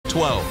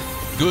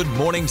12. Good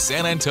Morning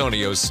San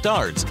Antonio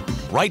starts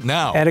right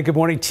now. And a good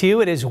morning to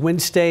you. It is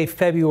Wednesday,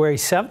 February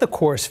 7th. Of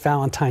course,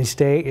 Valentine's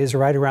Day is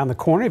right around the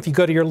corner. If you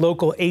go to your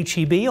local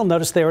HEB, you'll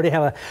notice they already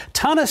have a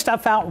ton of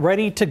stuff out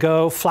ready to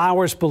go.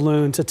 Flowers,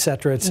 balloons,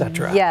 etc.,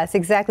 etc. Yes,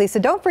 exactly. So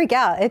don't freak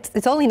out.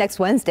 It's only next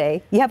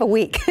Wednesday. You have a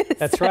week.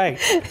 That's right.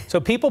 So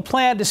people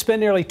plan to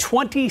spend nearly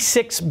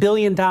 $26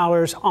 billion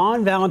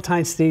on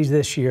Valentine's Day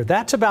this year.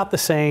 That's about the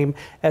same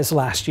as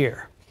last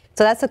year.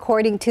 So that's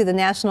according to the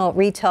National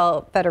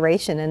Retail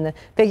Federation, and the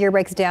figure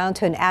breaks down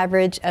to an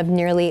average of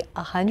nearly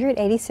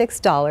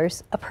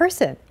 $186 a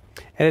person.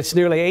 And it's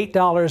nearly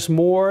 $8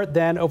 more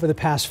than over the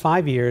past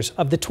 5 years.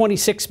 Of the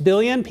 $26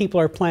 billion,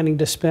 people are planning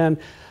to spend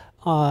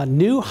a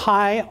new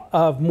high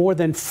of more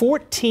than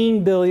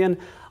 $14 billion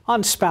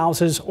on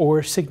spouses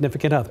or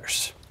significant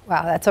others.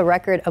 Wow, that's a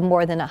record of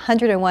more than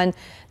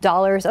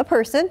 $101 a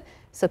person.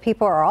 So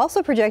people are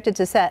also projected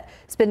to set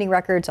spending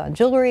records on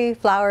jewelry,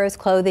 flowers,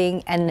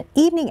 clothing, and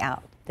evening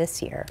out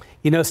this year.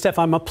 You know, Steph,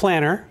 I'm a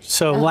planner.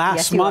 So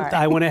last month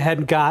I went ahead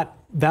and got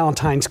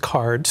Valentine's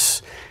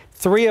cards.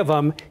 3 of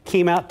them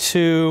came out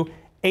to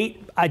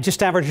I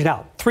just averaged it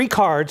out. 3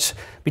 cards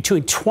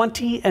between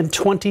 $20 and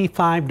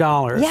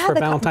 $25 for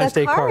Valentine's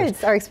Day cards.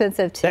 Cards are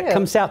expensive too. That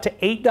comes out to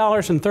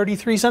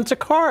 $8.33 a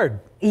card.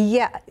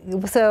 Yeah,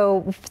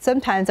 so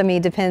sometimes, I mean,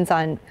 it depends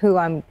on who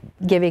I'm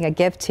giving a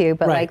gift to,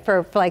 but like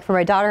for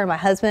my daughter and my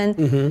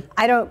husband,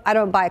 I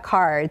don't buy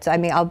cards. I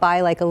mean, I'll buy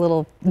like a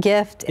little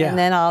gift and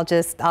then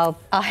I'll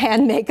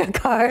hand make a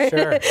card.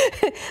 Sure.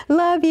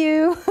 Love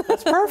you.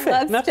 That's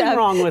perfect. Nothing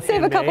wrong with it.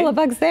 Save a couple of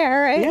bucks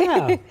there, right?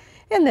 Yeah.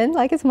 And then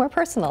like it's more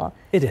personal.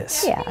 It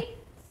is. Yeah.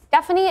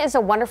 Stephanie is a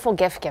wonderful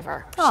gift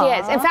giver. Aww. She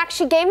is. In fact,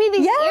 she gave me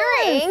these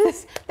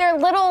earrings. They're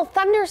little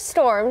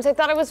thunderstorms. I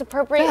thought it was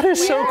appropriate. That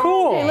is so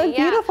cool. They look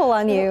beautiful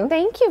on you. Well,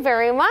 thank you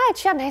very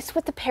much. Yeah, nice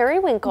with the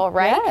periwinkle,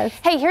 right? Yes.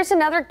 Hey, here's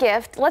another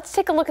gift. Let's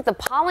take a look at the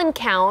pollen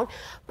count.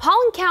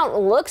 Pollen count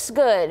looks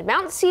good.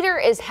 Mount Cedar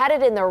is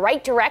headed in the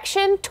right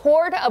direction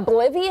toward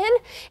oblivion.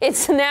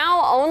 It's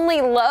now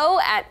only low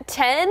at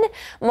 10.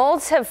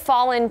 Molds have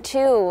fallen too,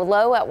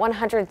 low at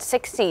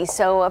 160.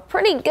 So a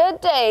pretty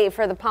good day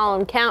for the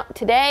pollen count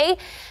today.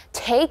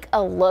 Take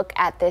a look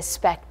at this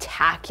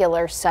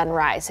spectacular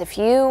sunrise. If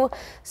you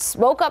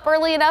woke up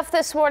early enough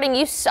this morning,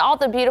 you saw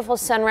the beautiful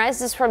sunrise.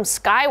 This is from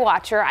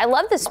Skywatcher. I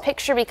love this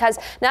picture because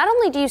not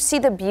only do you see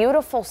the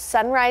beautiful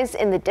sunrise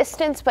in the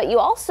distance, but you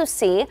also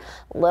see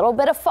a little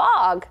bit of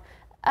fog.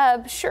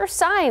 A sure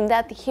sign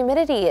that the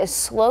humidity is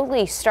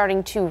slowly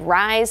starting to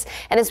rise.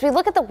 And as we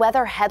look at the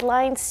weather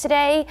headlines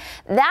today,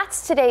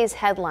 that's today's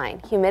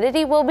headline.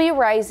 Humidity will be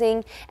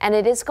rising and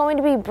it is going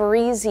to be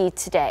breezy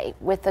today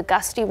with a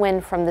gusty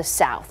wind from the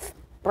south,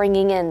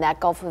 bringing in that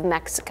Gulf of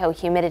Mexico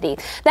humidity.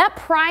 That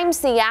primes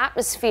the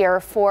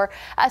atmosphere for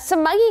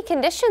some muggy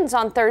conditions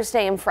on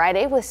Thursday and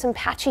Friday with some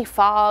patchy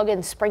fog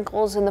and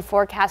sprinkles in the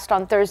forecast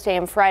on Thursday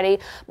and Friday.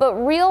 But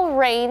real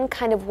rain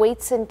kind of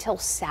waits until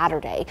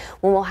Saturday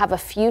when we'll have a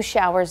few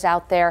showers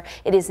out there.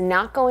 It is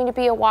not going to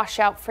be a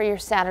washout for your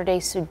Saturday,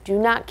 so do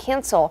not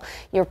cancel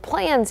your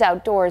plans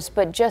outdoors,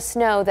 but just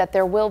know that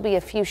there will be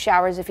a few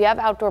showers. If you have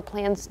outdoor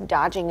plans,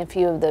 dodging a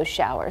few of those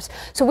showers.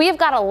 So we have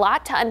got a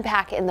lot to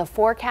unpack in the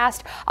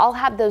forecast. I'll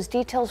have those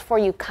details for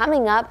you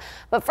coming up.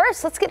 But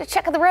first, let's get a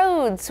check of the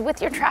roads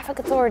with your traffic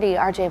authority,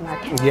 RJ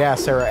Marquez. Yeah,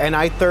 Sarah. And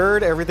I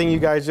third everything you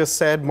guys just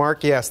said.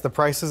 Mark, yes, the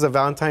prices of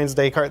Valentine's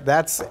Day card,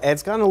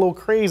 it's gotten a little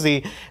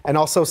crazy. And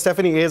also,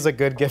 Stephanie is a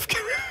good gift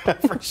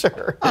for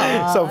sure.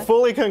 Aww. So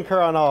fully concur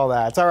on all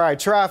that. All right,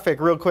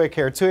 traffic real quick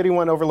here.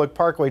 281 Overlook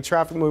Parkway,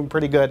 traffic moving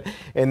pretty good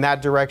in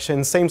that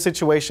direction. Same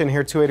situation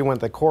here, 281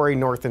 at the Quarry,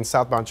 north and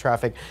southbound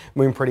traffic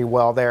moving pretty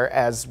well there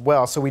as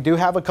well. So we do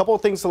have a couple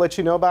of things to let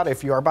you know about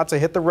if you are about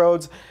to hit the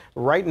roads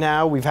right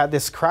now. We've had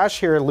this crash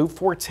here at Loop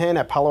 410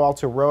 at Palo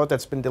Alto Road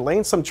that's been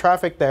delaying some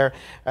traffic there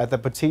at the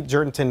Petite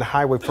Jordanton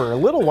Highway for a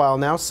little while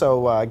now.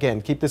 So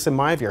again, keep this in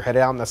mind if you're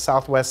headed out on the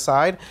southwest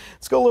side.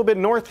 Let's go a little bit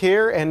north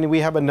here, and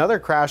we have another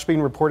crash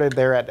being reported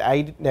there at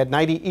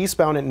 90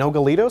 eastbound at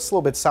Nogalitos, a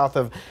little bit south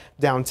of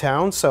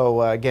downtown.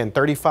 So again,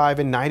 35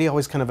 and 90,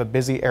 always kind of a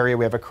busy area.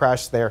 We have a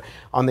crash there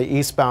on the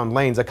eastbound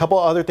lanes. A couple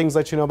other things to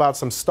let you know about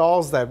some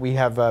stalls that we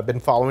have been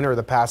following over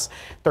the past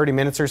 30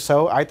 minutes or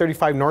so.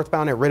 I-35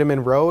 northbound at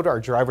Rittiman Road. Our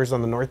drivers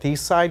on the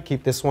northeast side,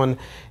 keep this one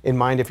in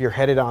mind if you're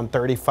headed on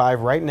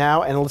 35 right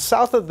now. And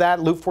south of that,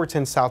 Loop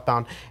 410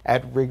 southbound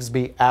at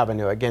Rigsby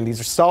Avenue. Again,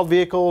 these are stalled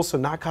vehicles, so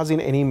not causing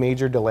any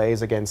major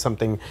delays. Again,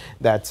 something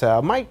that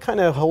might kind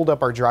of hold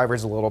up our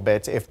drivers a little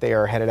bit if they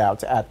are headed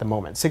out at the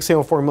moment.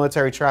 1604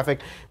 military traffic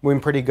moving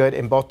pretty good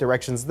in both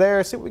directions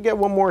there. So we get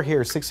one more here,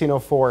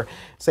 1604,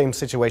 same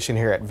situation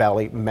here at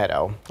Valley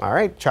Meadow. All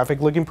right,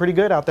 traffic looking pretty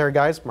good out there,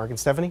 guys. Mark and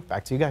Stephanie,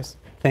 back to you guys.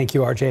 Thank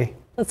you, RJ.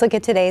 Let's look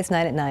at today's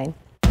 9 at 9.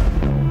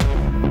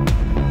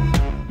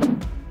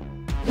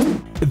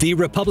 The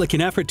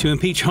Republican effort to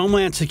impeach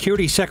Homeland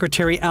Security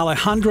Secretary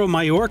Alejandro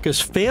Mayorkas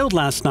failed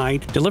last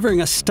night, delivering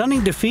a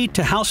stunning defeat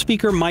to House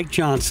Speaker Mike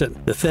Johnson.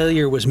 The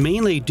failure was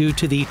mainly due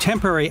to the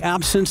temporary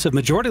absence of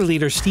Majority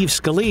Leader Steve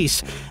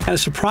Scalise and a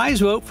surprise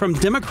vote from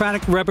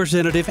Democratic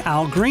Representative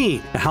Al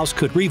Green. The House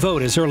could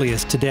re-vote as early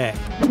as today.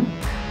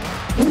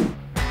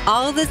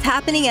 All of this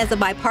happening as a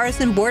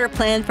bipartisan border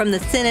plan from the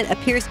Senate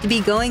appears to be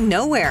going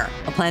nowhere.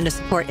 A plan to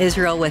support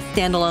Israel with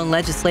standalone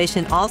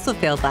legislation also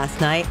failed last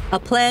night. A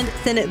planned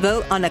Senate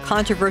vote on a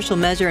controversial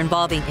measure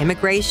involving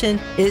immigration,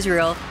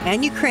 Israel,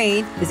 and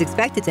Ukraine is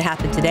expected to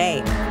happen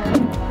today.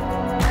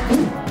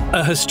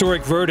 A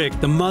historic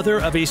verdict. The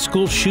mother of a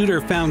school shooter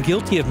found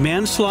guilty of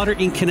manslaughter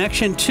in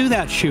connection to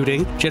that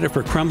shooting.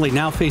 Jennifer Crumley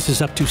now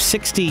faces up to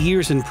 60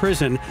 years in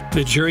prison.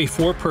 The jury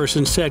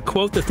foreperson said,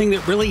 quote, "The thing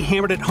that really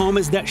hammered it home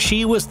is that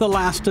she was the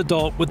last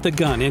adult with the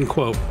gun," end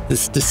quote.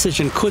 This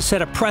decision could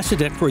set a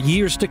precedent for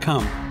years to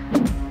come.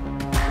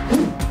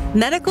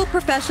 Medical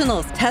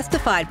professionals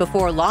testified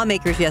before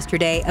lawmakers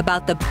yesterday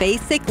about the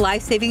basic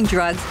life-saving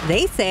drugs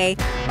they say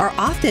are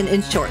often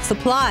in short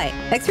supply.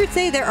 Experts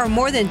say there are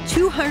more than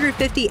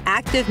 250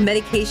 active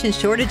medication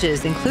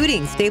shortages,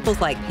 including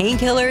staples like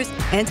painkillers,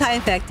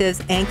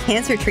 anti-infectives, and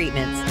cancer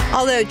treatments.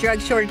 Although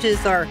drug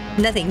shortages are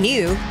nothing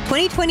new,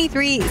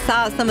 2023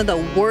 saw some of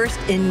the worst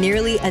in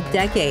nearly a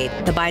decade.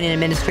 The Biden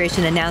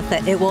administration announced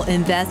that it will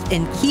invest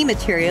in key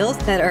materials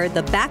that are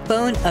the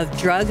backbone of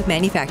drug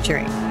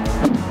manufacturing.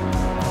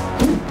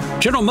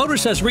 General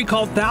Motors has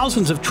recalled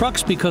thousands of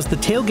trucks because the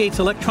tailgate's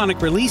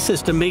electronic release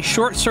system may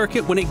short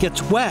circuit when it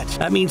gets wet.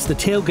 That means the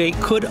tailgate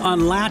could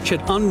unlatch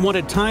at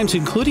unwanted times,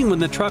 including when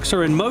the trucks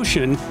are in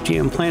motion.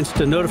 GM plans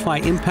to notify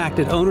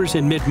impacted owners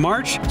in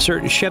mid-March.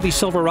 Certain Chevy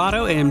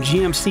Silverado and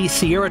GMC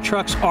Sierra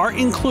trucks are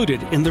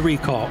included in the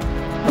recall.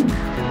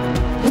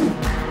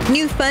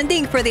 New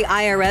funding for the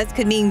IRS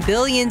could mean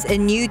billions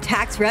in new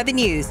tax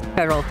revenues.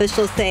 Federal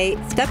officials say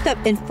stepped-up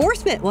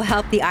enforcement will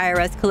help the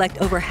IRS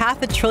collect over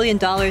 $500 billion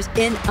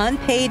in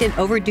unpaid and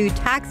overdue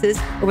taxes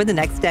over the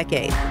next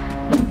decade.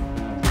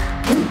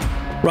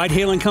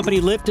 Ride-hailing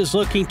company Lyft is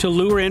looking to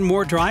lure in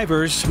more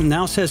drivers.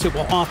 Now says it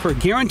will offer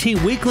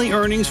guaranteed weekly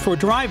earnings for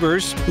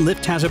drivers.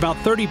 Lyft has about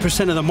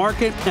 30% of the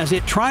market as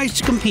it tries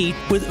to compete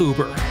with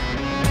Uber.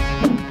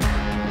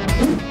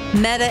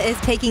 Meta is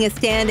taking a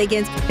stand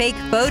against fake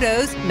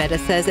photos. Meta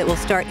says it will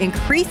start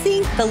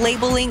increasing the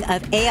labeling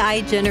of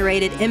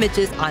AI-generated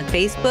images on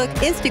Facebook,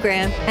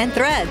 Instagram, and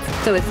Threads.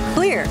 So it's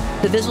clear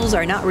the visuals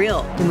are not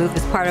real. The move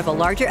is part of a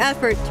larger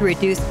effort to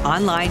reduce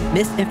online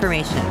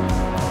misinformation.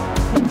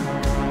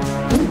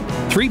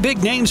 Three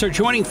big names are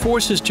joining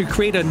forces to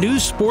create a new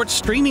sports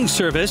streaming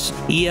service.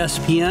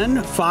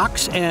 ESPN,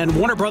 Fox, and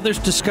Warner Brothers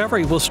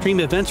Discovery will stream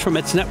events from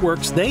its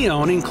networks they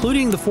own,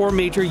 including the four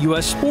major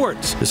U.S.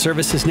 sports. The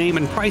service's name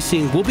and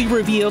pricing will be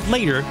revealed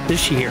later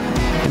this year.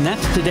 And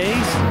that's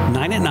today's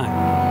 9 at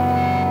 9.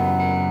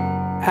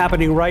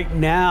 Happening right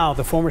now,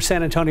 the former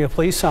San Antonio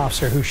police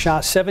officer who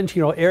shot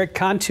 17-year-old Eric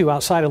Cantu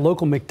outside a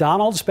local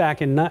McDonald's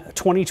back in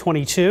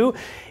 2022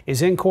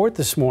 is in court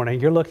this morning.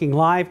 You're looking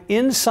live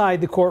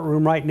inside the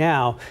courtroom right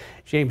now.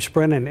 James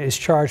Brennan is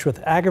charged with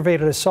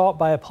aggravated assault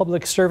by a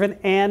public servant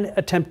and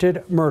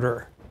attempted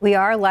murder. We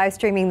are live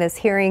streaming this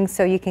hearing,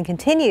 so you can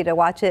continue to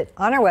watch it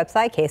on our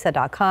website,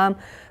 KSAT.com.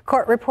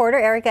 Court reporter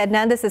Eric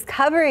Hernandez is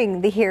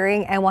covering the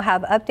hearing and will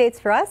have updates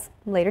for us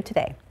later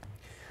today.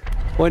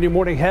 Well, in your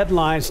morning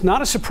headlines,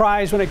 not a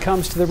surprise when it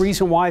comes to the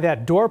reason why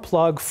that door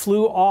plug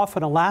flew off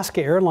an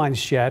Alaska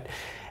Airlines jet,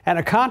 and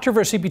a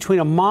controversy between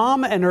a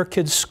mom and her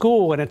kid's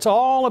school, and it's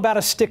all about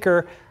a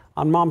sticker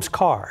on mom's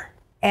car.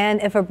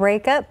 And if a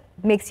breakup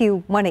makes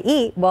you want to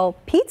eat, well,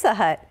 Pizza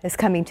Hut is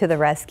coming to the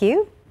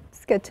rescue.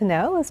 It's good to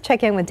know. Let's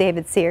check in with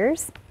David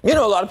Sears. You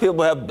know, a lot of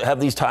people have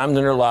these times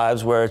in their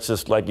lives where it's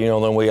just like, you know,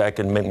 the only way I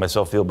can make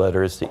myself feel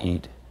better is to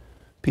eat.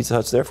 Pizza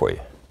Hut's there for you.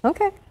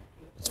 Okay.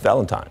 It's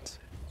Valentine's.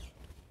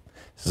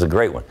 This is a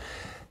great one.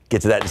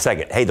 Get to that in a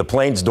second. Hey, the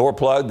plane's door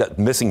plug that's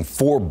missing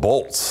 4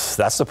 bolts.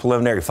 That's the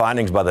preliminary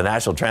findings by the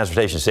National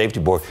Transportation Safety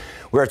Board.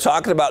 We are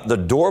talking about the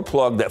door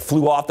plug that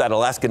flew off that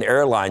Alaskan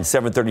Airlines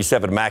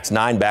 737 MAX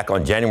 9 back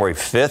on January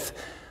 5th.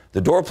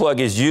 The door plug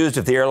is used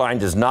if the airline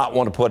does not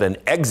want to put an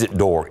exit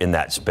door in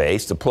that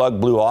space. The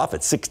plug blew off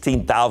at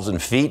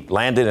 16,000 feet,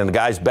 landed in a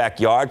guy's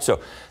backyard,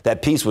 so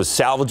that piece was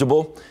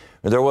salvageable.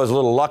 There was a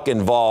little luck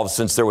involved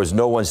since there was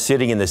no one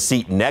sitting in the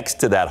seat next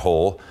to that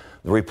hole.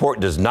 The report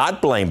does not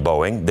blame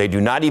Boeing. They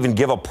do not even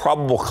give a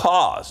probable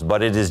cause,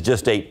 but it is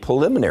just a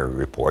preliminary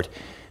report.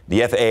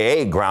 The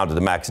FAA grounded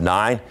the MAX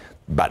 9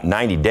 about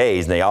 90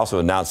 days, and they also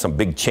announced some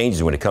big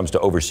changes when it comes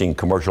to overseeing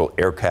commercial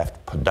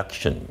aircraft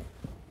production.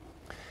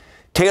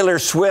 Taylor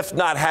Swift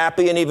not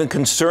happy and even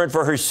concerned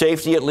for her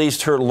safety, at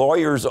least her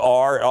lawyers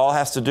are. It all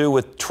has to do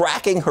with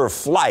tracking her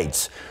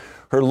flights.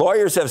 Her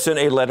lawyers have sent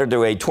a letter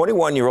to a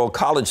 21-year-old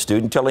college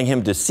student telling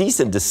him to cease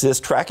and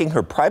desist tracking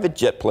her private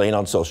jet plane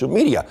on social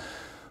media.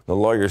 The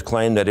lawyers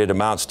claim that it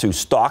amounts to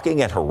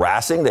stalking and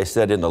harassing. They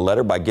said in the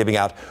letter, by giving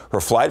out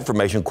her flight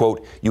information,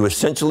 quote, you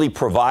essentially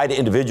provide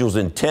individuals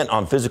intent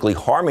on physically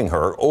harming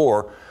her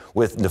or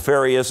with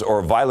nefarious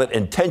or violent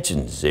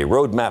intentions, a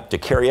roadmap to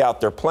carry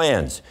out their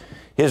plans.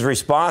 His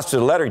response to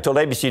the letter, he told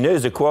ABC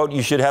News, that, quote,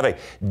 "You should have a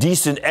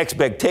decent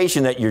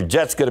expectation that your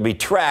jet's going to be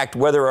tracked,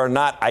 whether or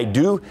not I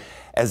do,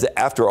 as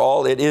after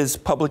all, it is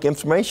public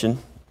information."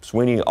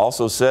 Sweeney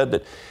also said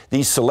that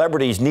these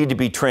celebrities need to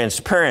be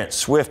transparent.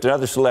 Swift and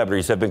other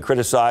celebrities have been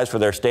criticized for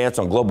their stance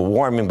on global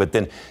warming, but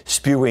then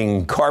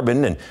spewing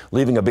carbon and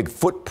leaving a big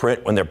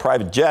footprint when they're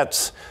private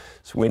jets.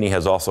 Sweeney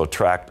has also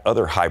tracked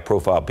other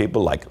high-profile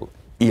people like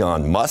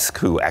Elon Musk,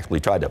 who actually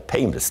tried to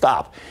pay him to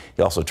stop.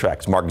 He also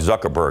tracks Mark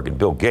Zuckerberg and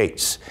Bill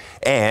Gates.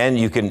 And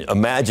you can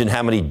imagine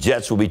how many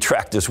jets will be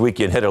tracked this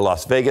weekend headed to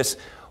Las Vegas.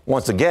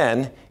 Once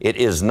again, it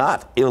is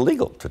not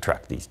illegal to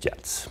track these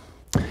jets.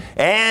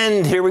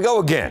 And here we go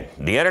again.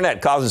 The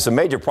internet causes some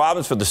major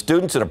problems for the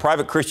students in a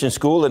private Christian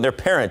school and their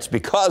parents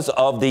because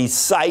of the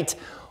site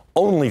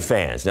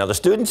OnlyFans. Now, the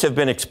students have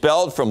been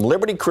expelled from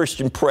Liberty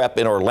Christian Prep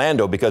in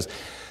Orlando because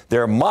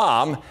their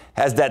mom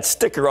has that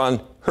sticker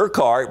on her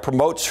car. It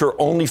promotes her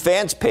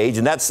OnlyFans page,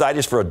 and that site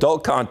is for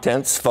adult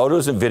contents,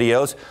 photos and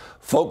videos.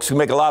 Folks who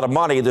make a lot of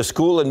money, the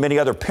school and many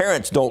other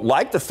parents don't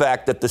like the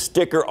fact that the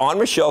sticker on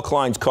Michelle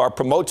Klein's car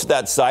promotes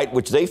that site,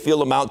 which they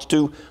feel amounts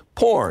to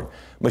porn.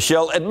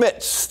 Michelle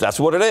admits that's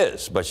what it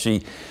is, but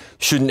she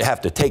shouldn't have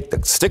to take the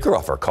sticker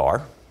off her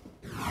car.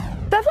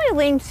 Definitely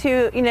linked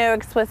to,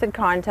 explicit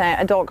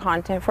content, adult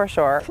content for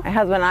sure. My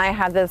husband and I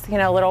have this,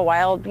 little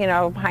wild,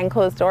 behind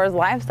closed doors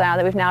lifestyle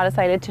that we've now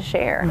decided to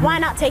share. Why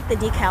not take the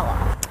decal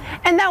off?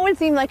 And that would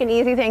seem like an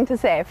easy thing to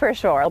say, for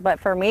sure. But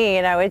for me,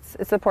 it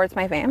supports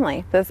my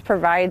family. This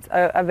provides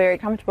a very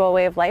comfortable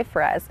way of life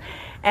for us.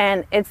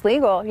 And it's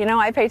legal.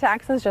 I pay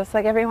taxes just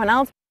like everyone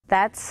else.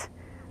 That's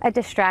a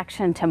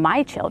distraction to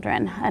my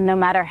children. And no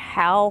matter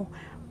how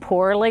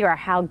poorly or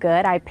how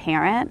good I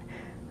parent,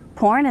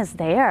 porn is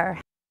there.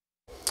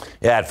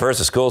 Yeah, at first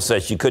the school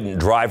said she couldn't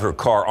drive her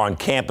car on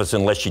campus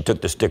unless she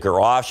took the sticker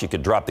off. She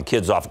could drop the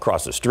kids off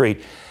across the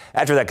street.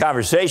 After that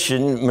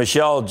conversation,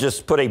 Michelle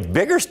just put a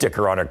bigger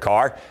sticker on her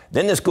car.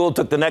 Then the school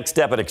took the next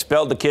step and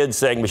expelled the kids,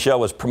 saying Michelle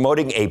was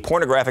promoting a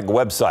pornographic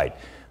website.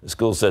 The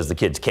school says the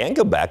kids can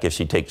come back if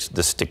she takes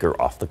the sticker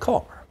off the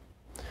car.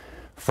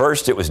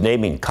 First, it was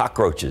naming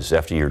cockroaches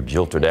after your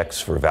jilted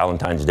ex for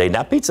Valentine's Day.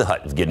 Now Pizza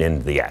Hut is getting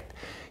into the act.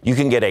 You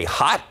can get a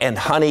hot and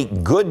honey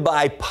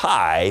goodbye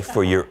pie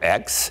for your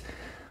ex.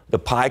 The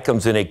pie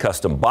comes in a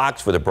custom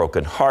box with a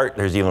broken heart.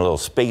 There's even a little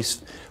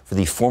space for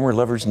the former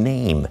lover's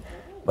name.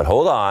 But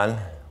hold on.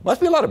 Must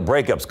be a lot of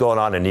breakups going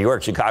on in New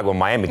York, Chicago, and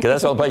Miami, because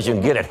that's the only place you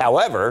can get it.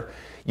 However,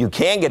 you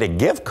can get a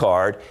gift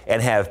card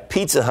and have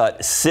Pizza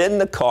Hut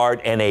send the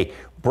card and a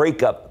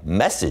breakup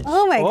message.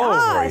 Oh my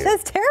gosh,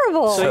 that's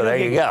terrible. So there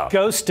you go.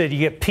 Ghosted, you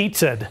get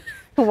pizzaed.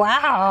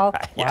 Wow.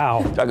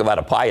 Wow. Talk about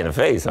a pie in the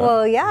face, huh?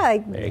 Well, yeah,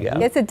 There you go. I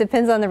guess it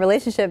depends on the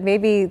relationship.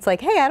 Maybe it's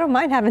like, hey, I don't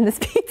mind having this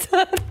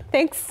pizza.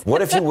 Thanks.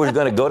 What if you were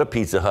going to go to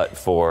Pizza Hut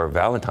for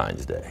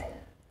Valentine's Day?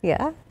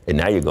 Yeah. And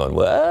now you're going,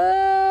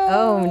 well,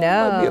 oh no.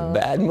 That'd be a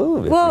bad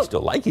move if we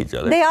still like each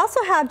other. They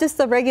also have just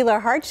the regular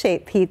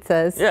heart-shaped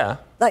pizzas. Yeah.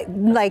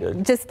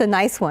 Like just the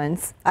nice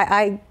ones.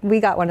 We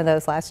got one of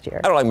those last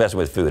year. I don't like messing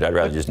with food. I'd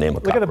rather just name a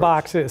cockroach. Look at the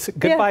box. It's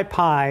goodbye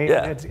pie.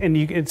 Yeah. And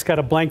it's got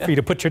a blank for you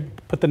to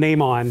put the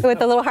name on. With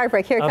the little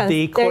heartbreak. Here it comes. Of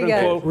the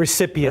quote-unquote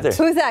recipient.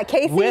 Who's that,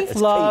 Casey? With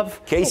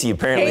love. Casey,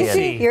 apparently.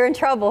 Casey, you're in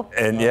trouble.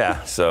 And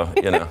yeah, so,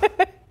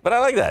 But I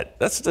like that.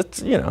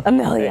 That's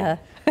Amelia.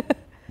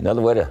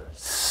 Another way to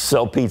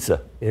sell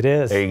pizza. It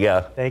is. There you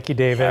go. Thank you,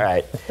 David. All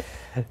right.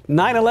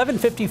 9/11,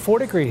 54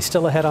 degrees.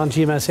 Still ahead on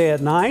GMSA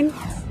at 9.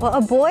 Well,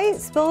 a boy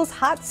spills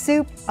hot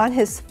soup on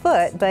his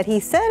foot, but he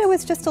said it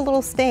was just a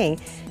little sting.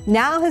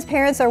 Now his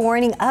parents are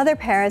warning other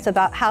parents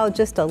about how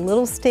just a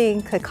little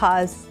sting could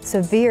cause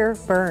severe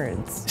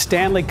burns.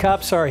 Stanley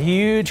Cups are a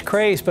huge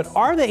craze, but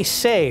are they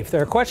safe?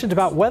 There are questions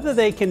about whether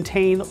they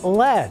contain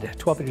lead.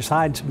 12 Inch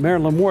Side's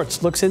Marilyn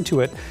Wartz looks into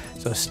it,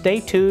 so stay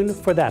tuned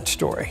for that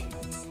story.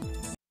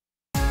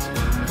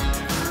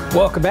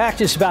 Welcome back.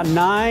 Just about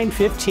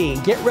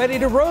 9:15. Get ready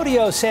to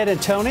rodeo San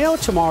Antonio.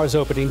 Tomorrow's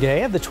opening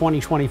day of the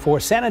 2024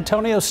 San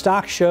Antonio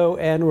Stock Show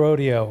and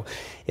Rodeo.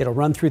 It'll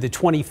run through the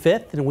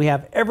 25th, and we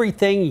have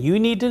everything you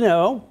need to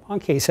know on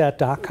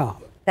KSAT.com.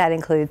 That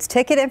includes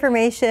ticket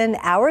information,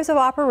 hours of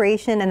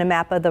operation, and a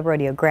map of the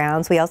rodeo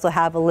grounds. We also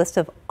have a list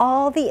of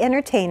all the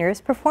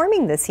entertainers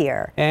performing this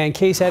year. And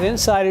KSAT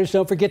Insiders,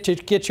 don't forget to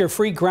get your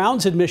free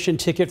grounds admission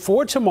ticket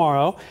for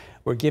tomorrow.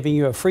 We're giving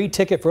you a free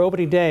ticket for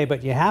opening day,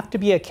 but you have to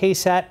be a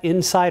KSAT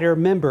Insider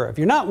member. If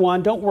you're not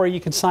one, don't worry,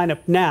 you can sign up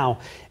now.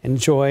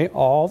 Enjoy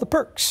all the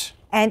perks.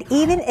 And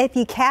even if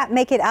you can't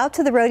make it out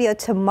to the rodeo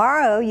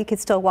tomorrow, you can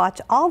still watch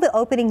all the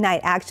opening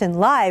night action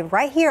live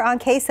right here on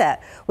KSAT.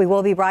 We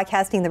will be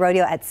broadcasting the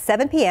rodeo at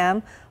 7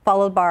 p.m.,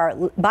 followed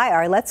by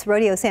our Let's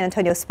Rodeo San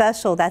Antonio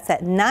special. That's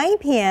at 9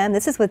 p.m.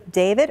 This is with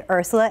David,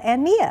 Ursula,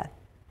 and Mia.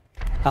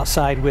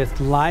 Outside with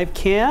live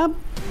cam.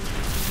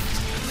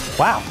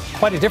 Wow,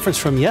 quite a difference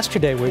from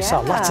yesterday where we saw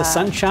lots of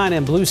sunshine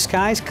and blue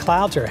skies.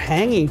 Clouds are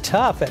hanging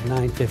tough at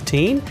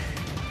 9:15.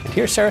 And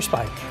here's Sarah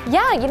Spike.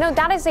 Yeah, you know,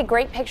 that is a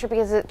great picture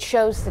because it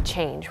shows the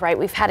change, right?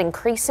 We've had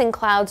increasing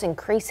clouds,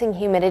 increasing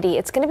humidity.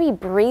 It's going to be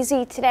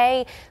breezy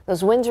today.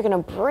 Those winds are going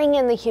to bring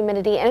in the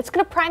humidity, and it's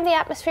going to prime the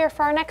atmosphere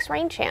for our next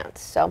rain chance.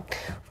 So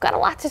we've got a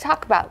lot to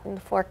talk about in the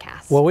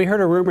forecast. Well, we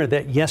heard a rumor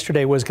that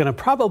yesterday was going to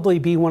probably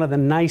be one of the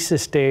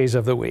nicest days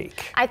of the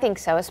week. I think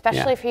so,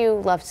 especially if you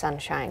love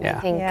sunshine. Yeah. I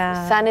think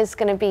sun is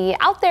going to be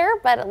out there,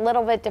 but a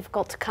little bit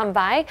difficult to come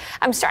by.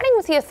 I'm starting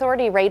with the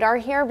Authority radar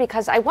here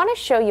because I want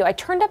to show you, I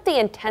turned up the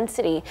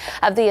intensity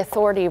of the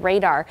Authority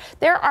radar.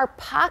 There are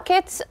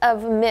pockets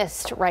of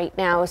mist right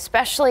now,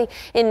 especially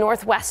in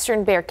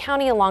northwestern Bexar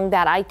County along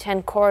that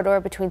I-10 corridor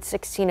between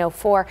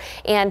 1604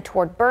 and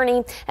toward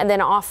Boerne, and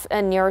then off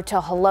nearer to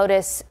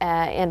Helotes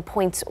and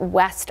points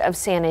west of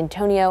San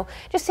Antonio.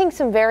 Just seeing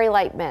some very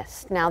light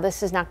mist. Now,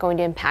 this is not going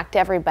to impact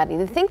everybody.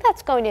 The thing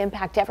that's going to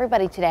impact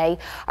everybody today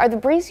are the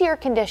breezier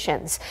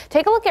conditions.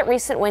 Take a look at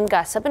recent wind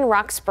gusts up in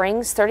Rock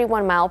Springs,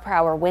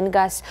 31-mile-per-hour wind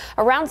gusts.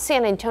 Around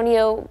San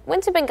Antonio,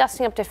 winds have been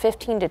gusting up to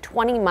 15 to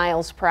 20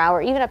 miles per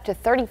hour, even up to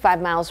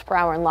 35 miles per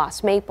hour in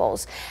Los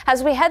Maples.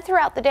 As we head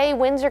throughout the day,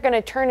 winds are going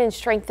to turn and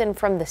strengthen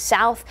from the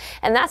south,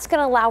 and that's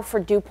going to allow for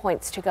dew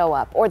points to go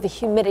up, or the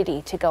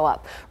humidity to go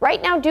up. Right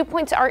now, dew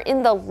points are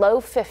in the low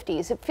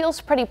 50s. It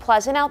feels pretty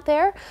pleasant out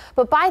there,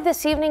 but by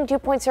this evening, dew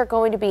points are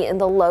going to be in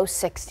the low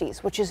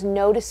 60s, which is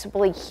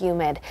noticeably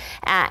humid.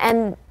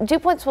 And dew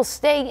points will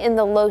stay in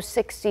the low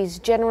 60s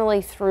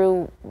generally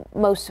through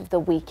most of the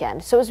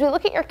weekend. So as we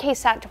look at your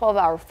KSAT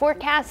 12-hour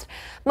forecast,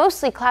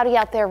 mostly cloudy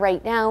out there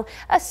right now,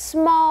 a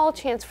small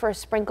chance for a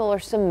sprinkle or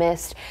some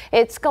mist.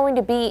 It's going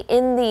to be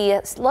in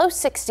the low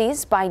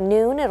 60s by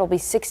noon. It'll be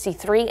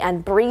 63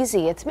 and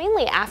breezy. It's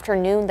mainly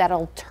afternoon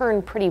that'll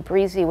turn pretty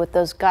breezy with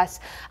those gusts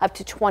up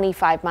to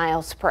 25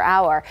 miles per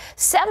hour.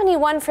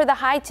 71 for the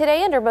high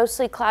today under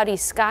mostly cloudy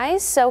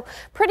skies, so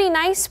pretty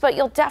nice, but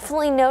you'll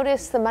definitely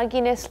notice the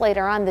mugginess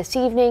later on this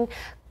evening.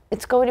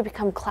 It's going to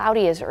become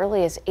cloudy as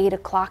early as 8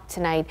 o'clock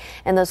tonight,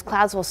 and those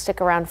clouds will stick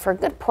around for a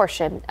good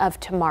portion of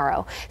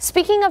tomorrow.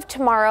 Speaking of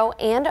tomorrow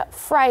and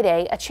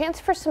Friday, a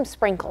chance for some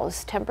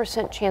sprinkles,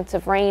 10% chance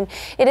of rain.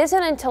 It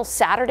isn't until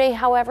Saturday,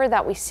 however,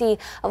 that we see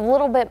a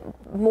little bit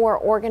more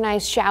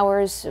organized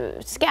showers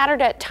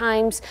scattered at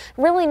times.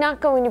 Really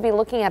not going to be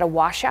looking at a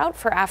washout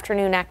for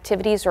afternoon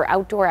activities or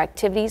outdoor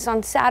activities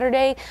on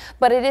Saturday,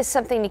 but it is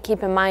something to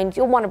keep in mind.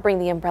 You'll want to bring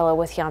the umbrella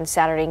with you on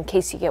Saturday in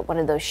case you get one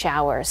of those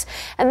showers.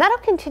 And that'll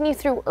continue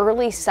through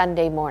early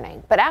Sunday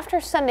morning. But after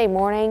Sunday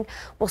morning,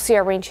 we'll see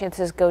our rain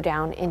chances go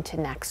down into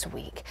next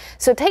week.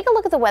 So take a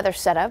look at the weather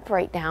setup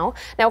right now.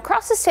 Now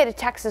across the state of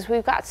Texas,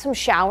 we've got some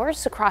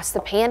showers across the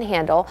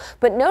panhandle,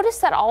 but notice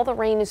that all the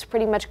rain is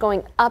pretty much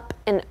going up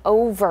and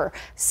over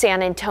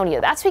San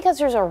Antonio. That's because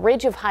there's a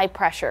ridge of high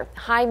pressure.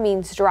 High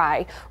means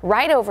dry,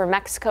 right over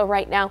Mexico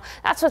right now.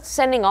 That's what's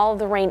sending all of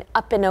the rain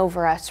up and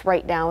over us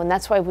right now, and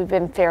that's why we've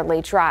been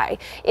fairly dry.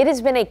 It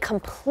has been a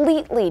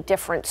completely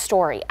different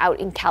story out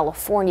in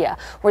California,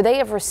 where they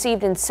have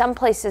received in some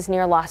places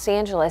near Los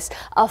Angeles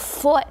a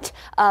foot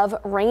of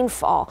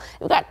rainfall.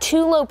 We've got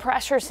two low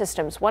pressure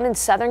systems, one in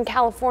Southern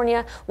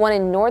California, one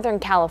in Northern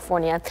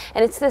California,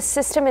 and it's this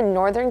system in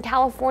Northern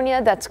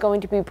California that's going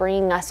to be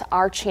bringing us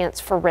our chance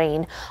for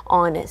rain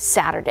on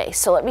Saturday.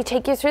 So let me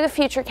take you through the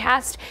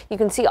futurecast. You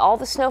can see all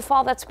the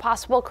snowfall that's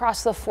possible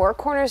across the Four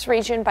Corners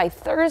region by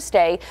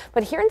Thursday,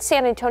 but here in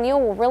San Antonio,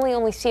 we'll really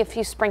only see a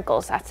few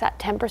sprinkles. That's that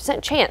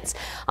 10% chance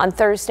on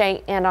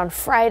Thursday and on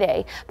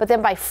Friday, but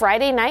then by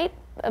Friday night,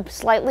 a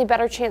slightly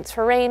better chance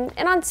for rain,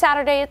 and on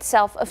Saturday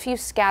itself, a few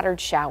scattered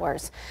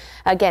showers.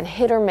 Again,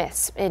 hit or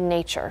miss in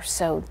nature,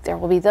 so there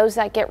will be those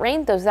that get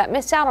rain, those that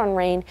miss out on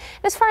rain.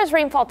 And as far as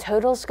rainfall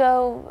totals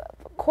go,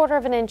 1/4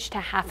 of an inch to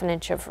 1/2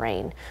 inch of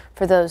rain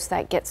for those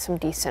that get some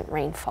decent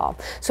rainfall.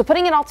 So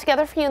putting it all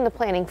together for you in the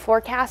planning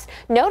forecast,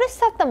 notice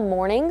that the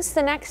mornings,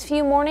 the next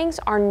few mornings,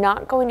 are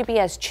not going to be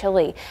as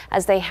chilly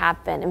as they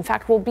have been. In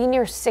fact, we'll be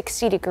near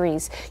 60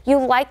 degrees. You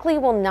likely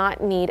will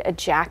not need a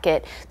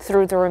jacket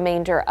through the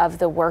remainder of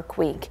the work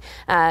week.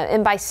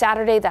 And by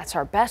Saturday, that's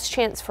our best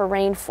chance for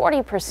rain,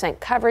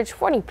 40% coverage,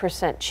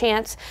 40%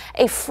 chance.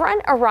 A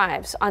front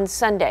arrives on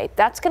Sunday.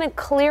 That's going to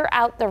clear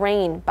out the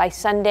rain by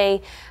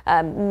Sunday,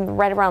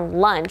 right around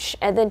lunch.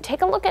 And then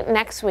take a look at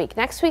next week.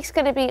 Next week's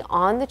going to be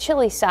on the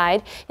chilly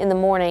side in the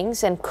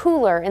mornings and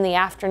cooler in the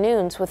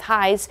afternoons with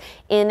highs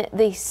in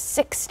the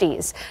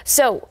 60s.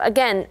 So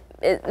again,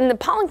 in the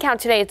pollen count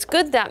today, it's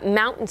good that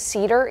mountain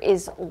cedar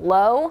is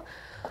low.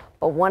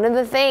 But one of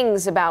the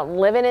things about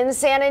living in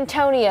San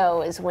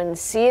Antonio is when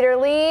cedar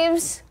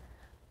leaves,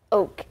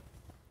 oak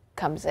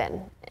comes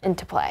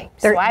into play.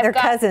 They're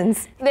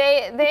cousins.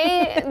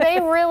 They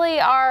really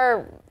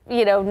are,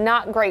 you know,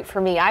 not great for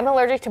me. I'm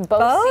allergic to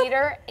both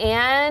cedar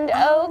and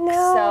oak. No.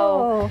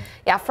 So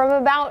yeah, from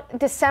about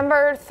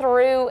December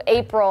through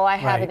April, I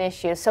have an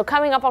issue. So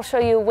coming up, I'll show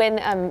you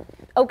when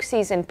oak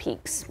season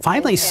peaks.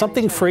 Finally,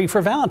 something free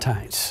for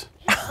Valentine's.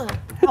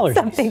 Allergies.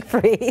 Something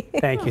free.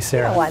 Thank you,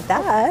 Sarah. I want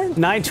that.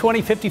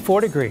 9:20,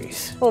 54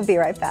 degrees. We'll be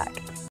right back.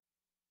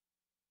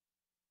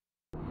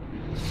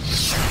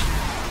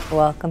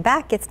 Welcome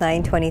back. It's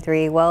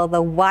 9:23. Well,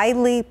 the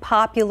widely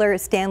popular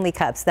Stanley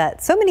Cups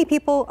that so many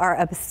people are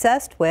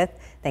obsessed with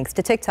thanks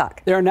to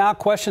TikTok. There are now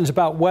questions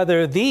about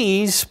whether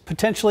these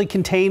potentially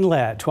contain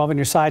lead. 12 on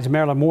your side's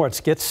Marilyn Moritz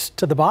gets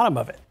to the bottom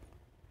of it.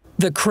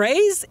 The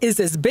craze is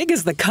as big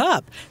as the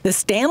cup. The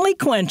Stanley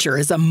Quencher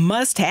is a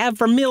must-have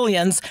for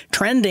millions,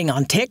 trending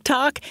on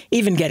TikTok,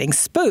 even getting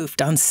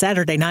spoofed on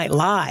Saturday Night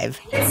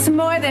Live. It's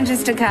more than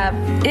just a cup.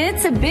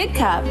 It's a big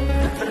cup.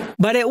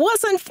 But it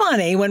wasn't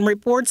funny when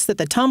reports that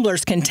the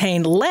tumblers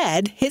contained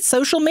lead hit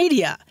social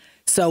media.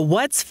 So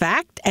what's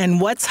fact and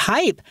what's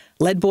hype?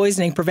 Lead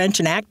poisoning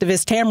prevention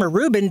activist Tamara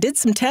Rubin did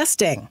some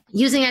testing.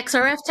 Using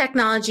XRF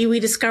technology, we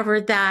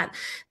discovered that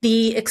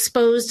the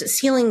exposed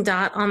sealing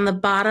dot on the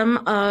bottom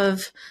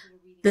of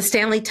the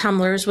Stanley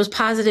tumblers was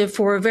positive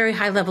for a very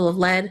high level of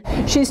lead.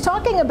 She's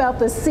talking about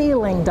the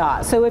sealing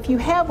dot. So if you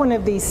have one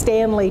of these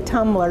Stanley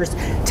tumblers,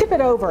 tip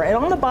it over, and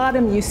on the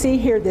bottom you see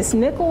here this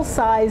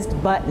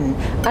nickel-sized button.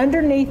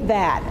 Underneath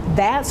that,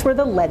 that's where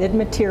the leaded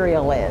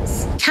material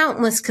is.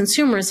 Countless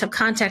consumers have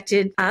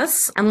contacted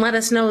us and let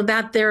us know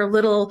that their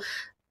little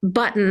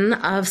button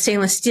of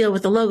stainless steel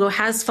with the logo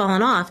has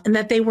fallen off and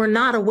that they were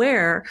not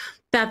aware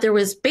that there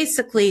was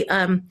basically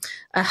a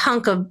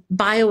hunk of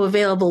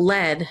bioavailable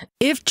lead.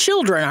 If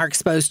children are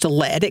exposed to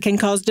lead, it can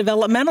cause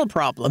developmental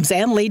problems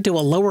and lead to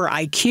a lower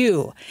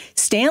IQ.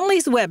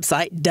 Stanley's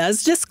website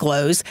does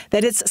disclose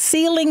that its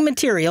sealing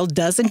material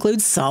does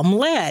include some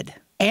lead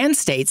and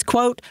states,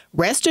 quote,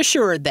 "Rest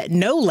assured that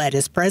no lead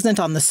is present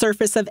on the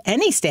surface of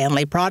any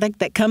Stanley product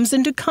that comes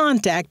into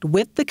contact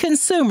with the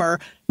consumer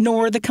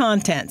nor the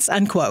contents,"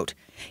 unquote.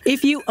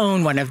 If you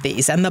own one of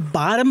these and the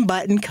bottom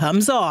button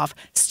comes off,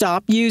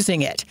 stop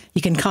using it.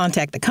 You can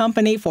contact the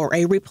company for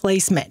a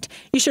replacement.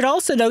 You should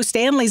also know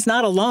Stanley's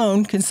not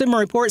alone. Consumer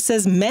Reports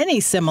says many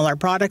similar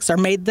products are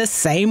made the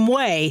same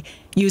way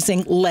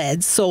using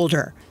lead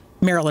solder.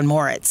 Marilyn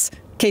Moritz,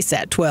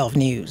 KSAT 12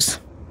 News.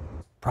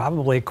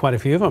 Probably quite a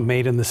few of them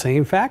made in the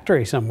same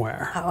factory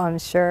somewhere. Oh, I'm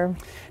sure.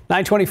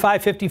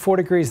 9:25, 54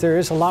 degrees. There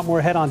is a lot more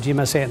ahead on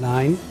GMSA at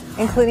 9.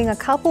 Including a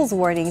couple's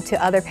warning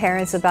to other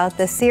parents about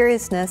the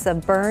seriousness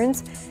of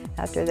burns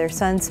after their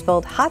son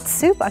spilled hot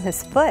soup on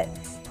his foot,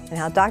 and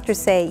how doctors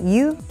say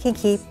you can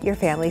keep your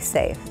family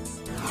safe.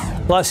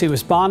 Plus, he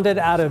was bonded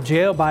out of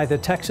jail by the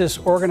Texas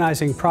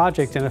Organizing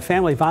Project in a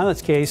family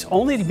violence case,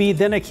 only to be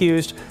then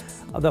accused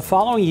of the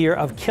following year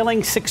of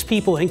killing 6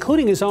 people,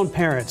 including his own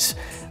parents.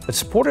 But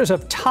supporters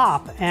of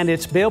TOP and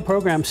its bail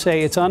program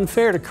say it's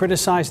unfair to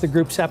criticize the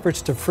group's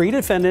efforts to free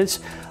defendants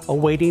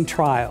awaiting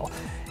trial.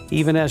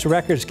 Even as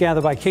records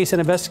gathered by KSAT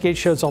Investigate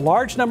shows a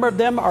large number of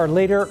them are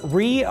later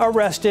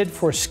re-arrested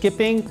for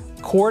skipping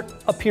court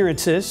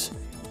appearances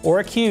or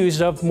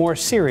accused of more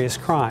serious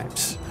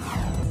crimes.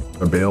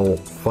 A bail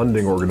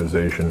funding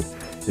organization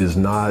is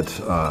not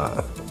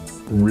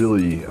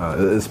really,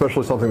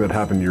 especially something that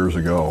happened years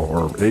ago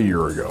or a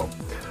year ago,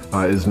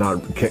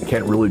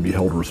 can't really be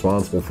held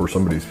responsible for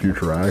somebody's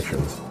future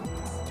actions.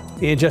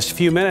 In just a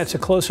few minutes, a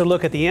closer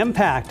look at the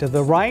impact of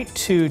the Right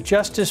to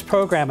Justice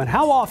program and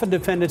how often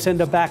defendants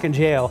end up back in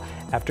jail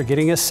after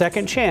getting a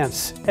second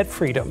chance at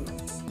freedom.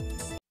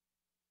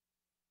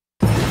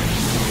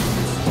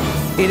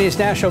 It is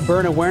National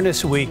Burn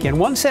Awareness Week, and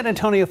one San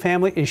Antonio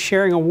family is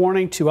sharing a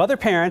warning to other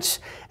parents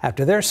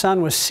after their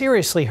son was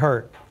seriously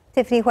hurt.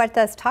 Tiffany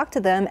Huertas talked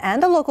to them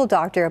and a local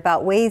doctor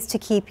about ways to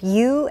keep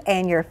you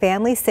and your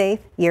family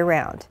safe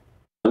year-round.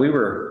 We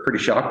were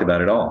pretty shocked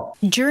about it all.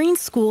 During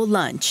school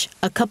lunch,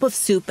 a cup of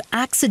soup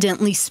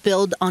accidentally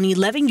spilled on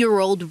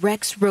 11-year-old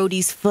Rex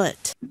Rohde's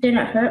foot.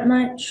 Didn't hurt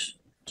much,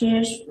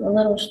 just a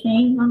little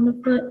sting on the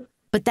foot.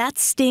 But that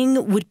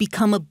sting would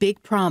become a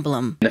big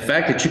problem. The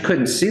fact that you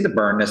couldn't see the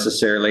burn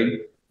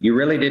necessarily, you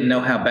really didn't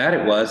know how bad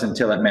it was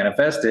until it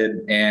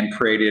manifested and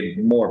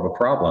created more of a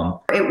problem.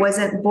 It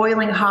wasn't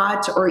boiling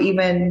hot or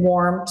even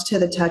warmed to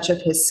the touch of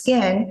his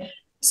skin.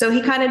 So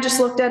he kind of just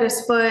looked at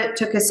his foot,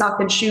 took his sock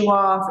and shoe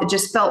off. It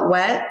just felt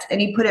wet, and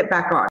he put it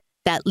back on.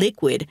 That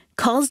liquid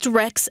caused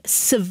Rex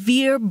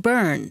severe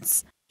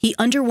burns. He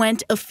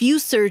underwent a few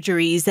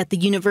surgeries at the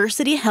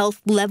University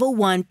Health Level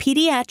 1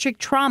 Pediatric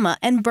Trauma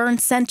and Burn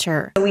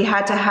Center. We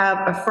had to have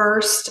a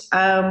first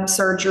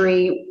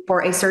surgery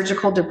for a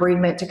surgical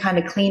debridement to kind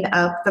of clean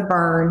up the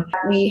burn.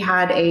 We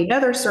had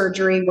another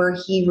surgery where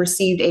he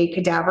received a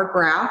cadaver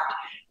graft,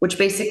 which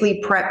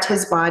basically prepped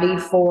his body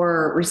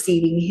for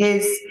receiving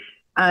his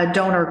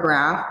donor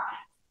graft.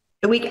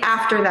 The week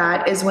after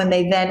that is when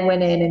they then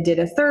went in and did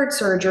a third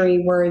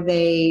surgery where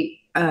they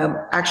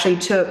actually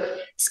took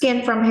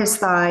skin from his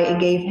thigh and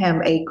gave him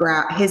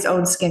his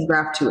own skin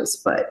graft to his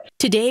foot.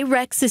 Today,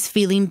 Rex is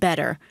feeling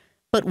better,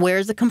 but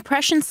wears a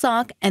compression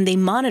sock and they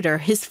monitor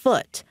his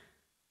foot.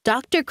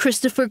 Dr.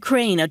 Christopher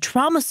Crane, a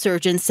trauma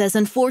surgeon, says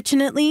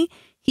unfortunately,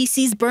 he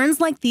sees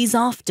burns like these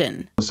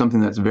often.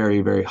 Something that's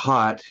very, very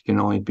hot can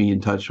only be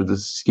in touch with the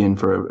skin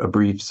for a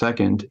brief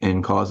second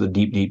and cause a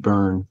deep, deep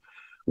burn.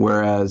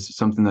 Whereas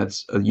something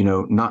that's,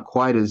 not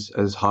quite as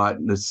hot,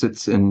 that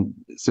sits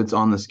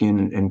on the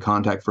skin in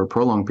contact for a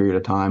prolonged period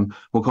of time,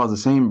 will cause the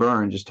same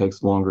burn, just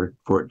takes longer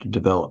for it to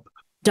develop.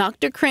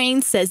 Dr.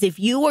 Crane says if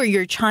you or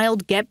your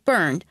child get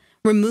burned,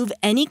 remove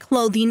any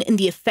clothing in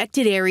the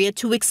affected area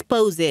to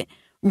expose it.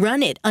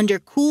 Run it under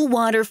cool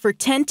water for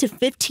 10 to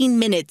 15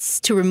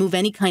 minutes to remove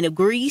any kind of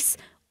grease,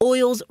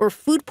 oils, or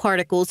food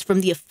particles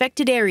from the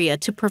affected area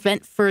to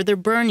prevent further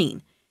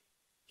burning.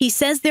 He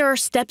says there are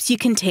steps you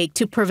can take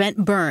to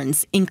prevent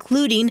burns,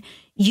 including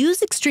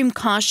use extreme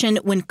caution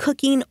when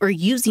cooking or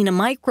using a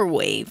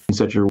microwave.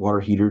 Set your water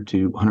heater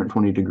to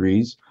 120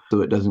 degrees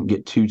so it doesn't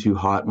get too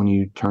hot when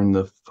you turn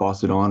the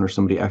faucet on or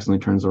somebody accidentally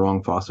turns the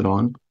wrong faucet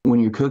on. When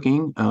you're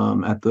cooking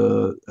at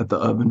the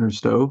oven or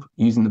stove,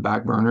 using the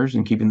back burners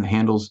and keeping the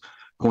handles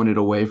pointed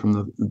away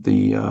from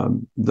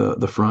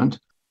the front.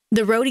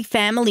 The Rohde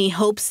family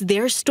hopes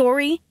their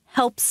story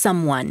helps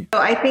someone. So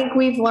I think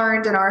we've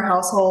learned in our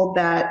household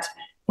that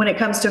when it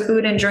comes to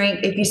food and drink,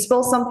 if you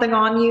spill something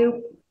on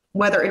you,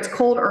 whether it's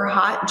cold or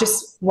hot,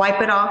 just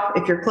wipe it off.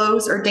 If your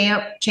clothes are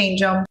damp, change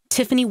them.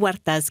 Tiffany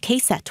Huertas,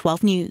 KSAT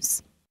 12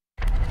 News.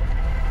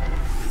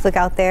 Let's look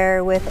out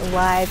there with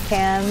live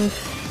cam.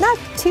 Not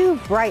too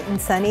bright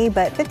and sunny,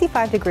 but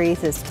 55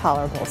 degrees is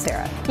tolerable,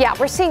 Sarah. Yeah,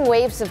 we're seeing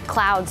waves of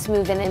clouds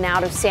move in and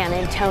out of San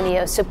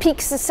Antonio. So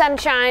peaks of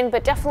sunshine,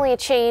 but definitely a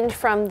change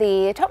from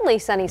the totally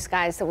sunny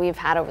skies that we've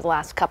had over the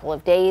last couple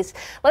of days.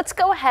 Let's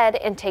go ahead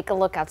and take a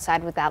look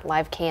outside with that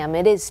live cam.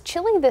 It is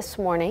chilly this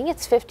morning.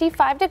 It's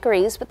 55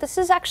 degrees, but this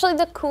is actually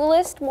the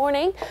coolest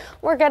morning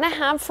we're going to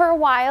have for a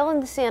while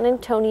in San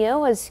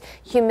Antonio as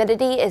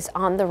humidity is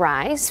on the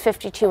rise.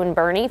 52 in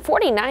Bernie,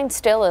 49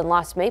 still in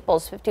Los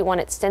Maples, 51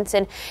 at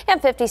Stinson,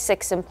 and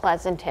 56 in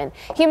Pleasanton.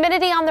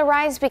 Humidity on the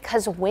rise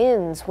because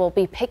winds will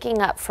be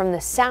picking up from the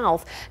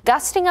south,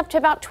 gusting up to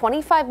about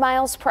 25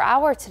 miles per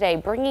hour today,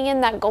 bringing in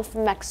that Gulf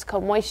of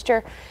Mexico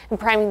moisture and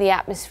priming the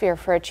atmosphere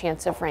for a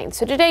chance of rain.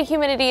 So today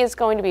humidity is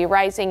going to be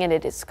rising and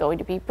it is going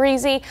to be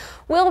breezy.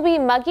 Will be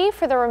muggy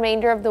for the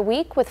remainder of the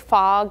week with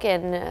fog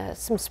and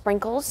some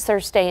sprinkles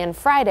Thursday and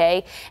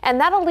Friday,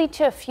 and that'll lead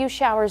to a few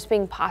showers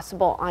being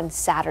possible on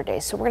Saturday.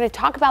 So we're going to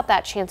talk about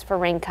that chance for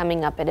rain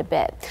coming up in a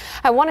bit.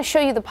 I want to show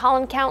you the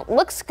pollen count.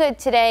 Looks good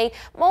today.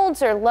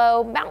 Molds are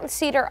low. Mountain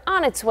cedar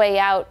on its way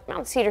out.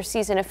 Mountain cedar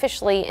season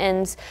officially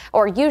ends,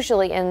 or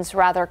usually ends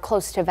rather,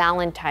 close to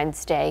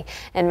Valentine's Day,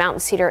 and mountain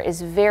cedar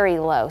is very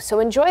low. So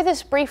enjoy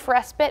this brief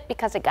respite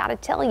because I gotta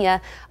tell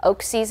you,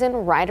 oak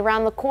season right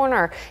around the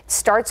corner. It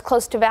starts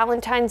close to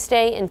Valentine's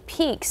Day and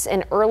peaks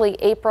in early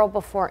April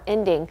before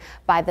ending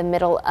by the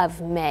middle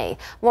of May.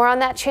 More on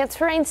that chance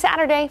for rain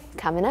Saturday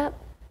coming up.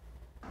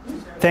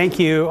 Thank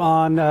you.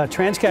 On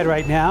Transcat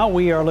right now,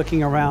 we are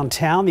looking around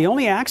town. The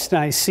only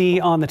accident I see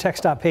on the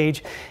TxDOT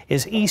page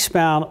is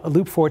eastbound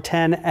Loop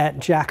 410 at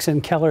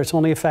Jackson Keller. It's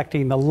only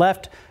affecting the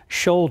left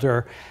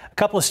shoulder. A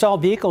couple of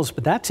stalled vehicles,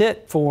 but that's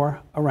it for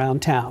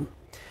around town.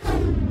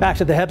 Back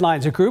to the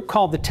headlines. A group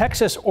called the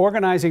Texas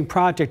Organizing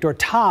Project, or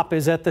TOP,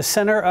 is at the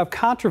center of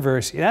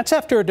controversy. That's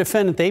after a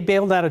defendant they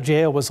bailed out of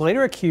jail was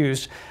later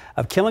accused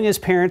of killing his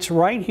parents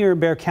right here in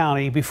Bexar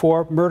County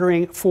before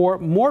murdering 4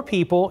 more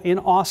people in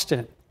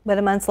Austin. But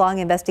a months-long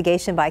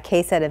investigation by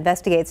KSAT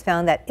Investigates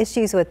found that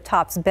issues with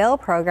TOP's bail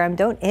program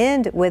don't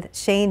end with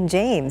Shane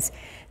James.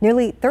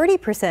 Nearly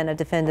 30% of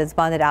defendants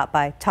bonded out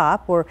by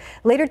TOP were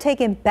later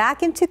taken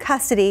back into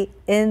custody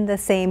in the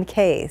same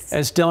case.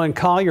 As Dylan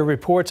Collier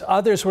reports,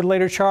 others were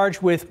later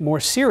charged with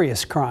more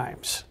serious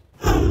crimes.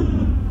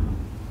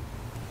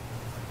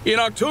 In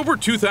October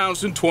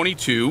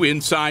 2022,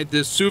 inside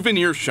this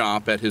souvenir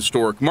shop at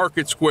historic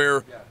Market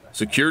Square,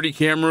 security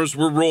cameras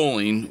were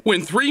rolling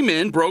when 3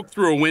 men broke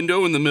through a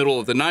window in the middle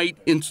of the night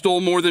and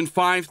stole more than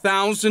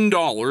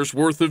 $5,000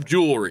 worth of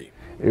jewelry.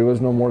 It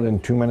was no more than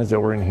 2 minutes they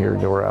were in here,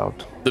 they were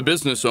out. The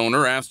business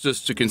owner asked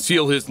us to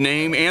conceal his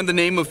name and the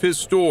name of his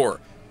store,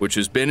 which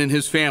has been in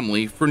his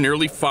family for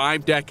nearly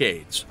 5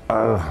 decades.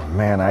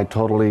 Man, I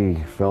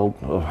totally felt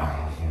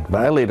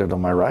violated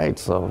on my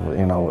rights of,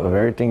 of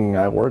everything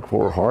I worked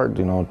for hard,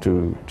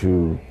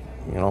 to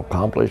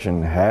accomplish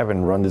and have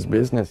and run this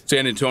business.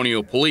 San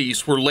Antonio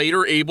police were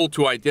later able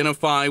to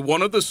identify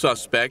one of the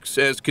suspects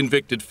as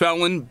convicted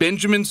felon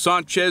Benjamin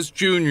Sanchez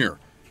Jr.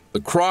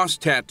 The cross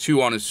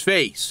tattoo on his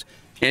face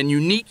and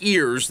unique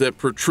ears that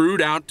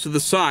protrude out to the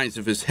size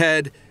of his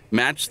head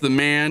match the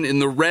man in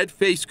the red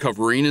face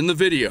covering in the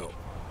video.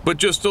 But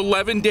just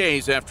 11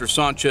 days after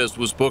Sanchez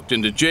was booked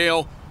into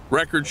jail,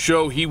 records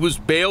show he was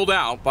bailed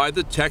out by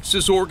the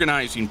Texas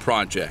Organizing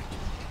Project.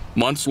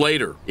 Months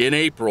later, in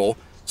April,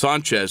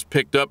 Sanchez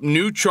picked up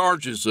new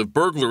charges of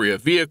burglary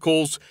of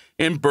vehicles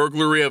and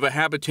burglary of a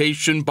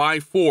habitation by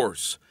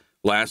force.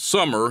 Last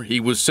summer, he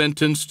was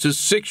sentenced to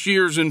 6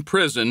 years in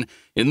prison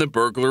in the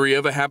burglary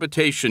of a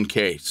habitation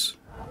case.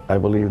 I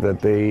believe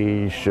that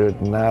they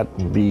should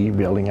not be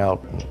bailing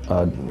out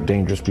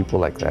dangerous people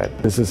like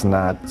that. This is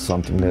not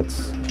something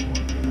that's,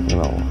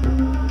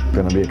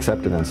 going to be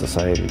accepted in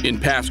society. In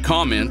past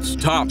comments,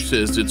 TOP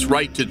says its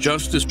Right to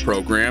Justice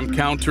program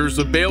counters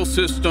a bail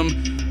system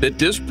that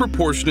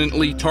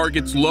disproportionately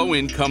targets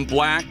low-income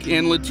Black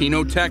and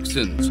Latino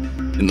Texans.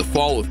 In the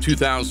fall of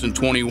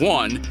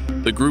 2021,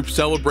 The group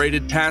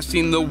celebrated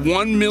passing the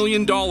 $1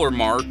 million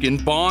mark in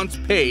bonds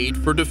paid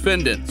for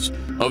defendants.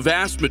 A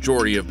vast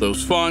majority of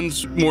those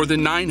funds, more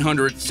than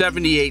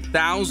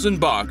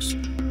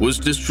 $978,000, was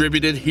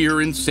distributed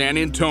here in San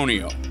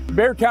Antonio.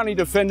 Bexar County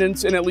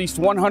defendants in at least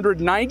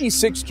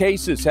 196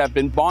 cases have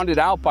been bonded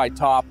out by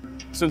TOP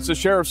since the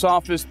Sheriff's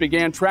Office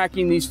began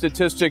tracking these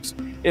statistics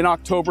in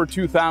October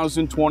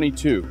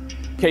 2022.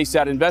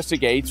 KSAT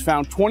Investigates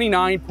found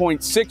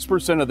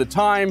 29.6% of the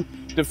time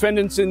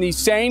defendants in these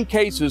same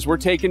cases were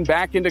taken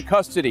back into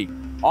custody,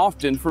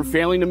 often for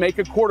failing to make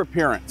a court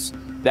appearance.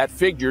 That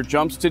figure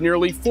jumps to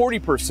nearly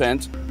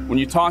 40% when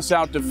you toss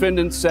out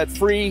defendants set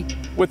free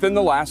within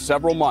the last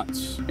several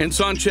months. And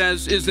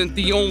Sanchez isn't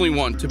the only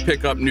one to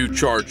pick up new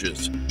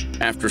charges.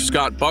 After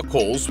Scott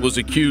Buckholz was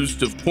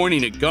accused of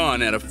pointing a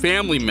gun at a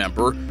family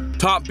member,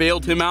 TOP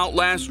bailed him out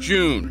last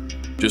June.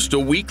 Just a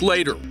week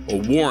later, a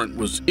warrant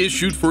was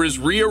issued for his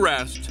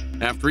rearrest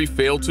after he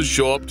failed to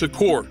show up to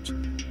court.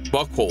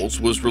 Buckholz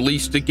was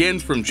released again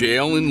from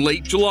jail in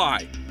late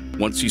July,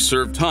 once he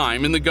served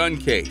time in the gun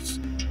case.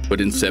 But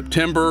in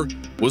September,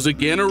 was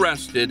again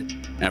arrested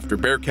after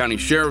Bexar County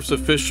Sheriff's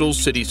officials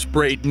said he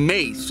sprayed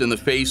mace in the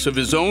face of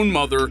his own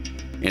mother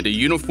and a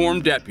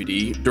uniformed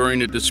deputy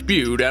during a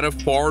dispute at a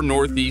far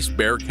northeast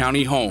Bexar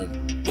County home.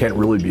 Can't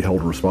really be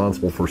held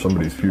responsible for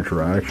somebody's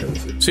future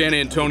actions. San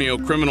Antonio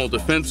criminal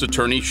defense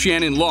attorney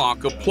Shannon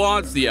Locke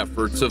applauds the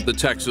efforts of the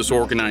Texas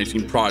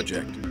Organizing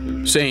Project,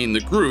 saying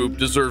the group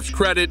deserves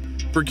credit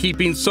for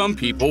keeping some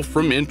people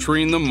from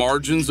entering the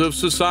margins of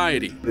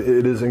society.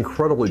 It is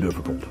incredibly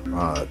difficult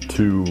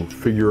to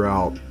figure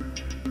out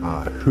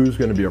who's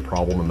going to be a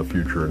problem in the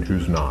future and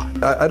who's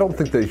not. I don't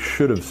think they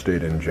should have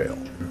stayed in jail.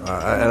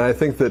 And I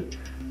think that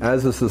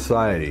as a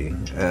society,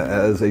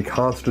 as a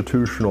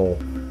constitutional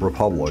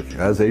republic,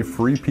 as a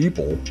free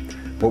people,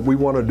 what we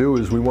want to do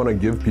is we want to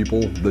give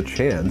people the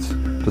chance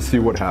to see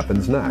what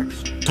happens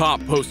next.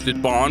 TOP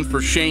posted bond for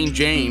Shane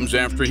James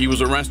after he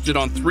was arrested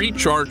on 3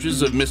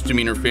 charges of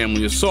misdemeanor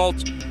family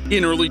assault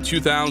in early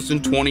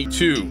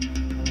 2022.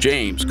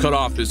 James cut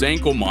off his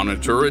ankle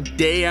monitor a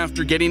day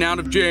after getting out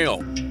of jail,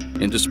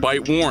 and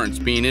despite warrants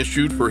being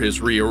issued for his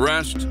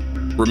rearrest,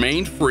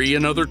 remained free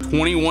another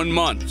 21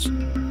 months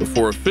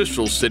before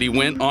officials said he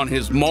went on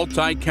his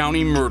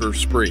multi-county murder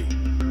spree.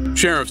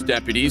 Sheriff's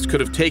deputies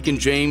could have taken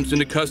James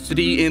into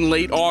custody in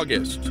late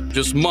August,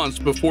 just months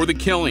before the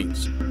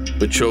killings,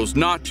 but chose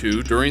not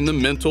to during the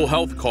mental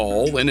health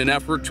call in an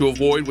effort to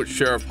avoid what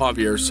Sheriff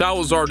Javier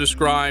Salazar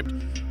described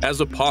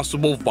as a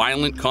possible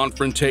violent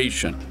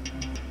confrontation.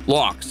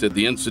 Locke said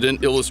the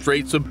incident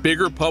illustrates a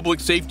bigger public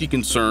safety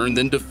concern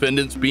than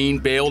defendants being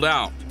bailed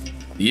out,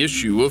 the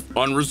issue of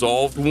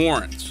unresolved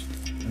warrants.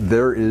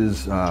 There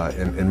is,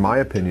 in my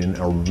opinion,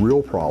 a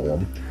real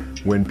problem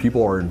when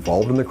people are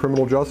involved in the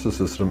criminal justice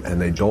system and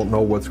they don't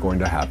know what's going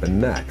to happen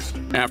next.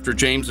 After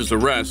James's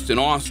arrest in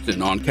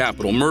Austin on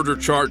capital murder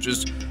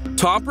charges,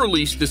 TOP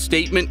released a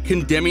statement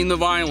condemning the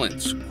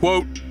violence.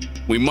 Quote,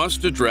 "We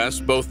must address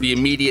both the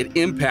immediate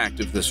impact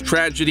of this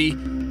tragedy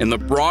and the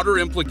broader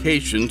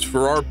implications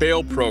for our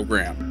bail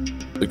program."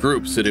 The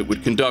group said it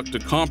would conduct a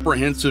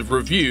comprehensive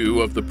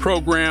review of the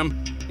program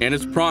and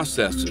its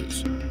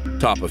processes.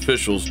 TOP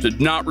officials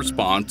did not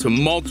respond to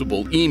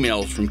multiple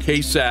emails from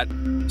KSAT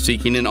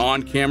seeking an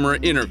on-camera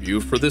interview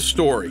for this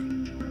story.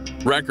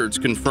 Records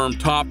confirm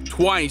TOP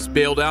twice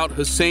bailed out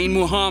Hussein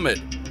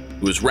Muhammad,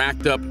 who has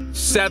racked up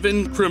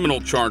 7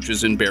 criminal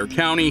charges in Bexar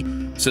County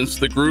since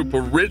the group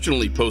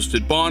originally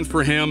posted bond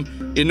for him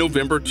in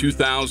November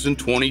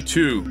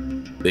 2022.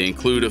 They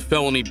include a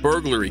felony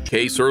burglary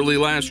case early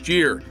last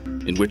year,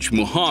 in which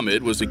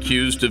Muhammad was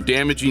accused of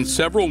damaging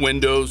several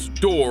windows,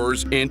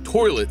 doors, and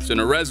toilets in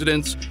a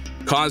residence,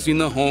 causing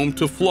the home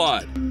to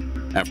flood.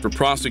 After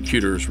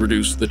prosecutors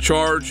reduced the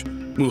charge,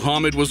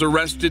 Muhammad was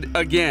arrested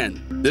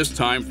again, this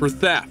time for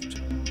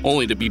theft,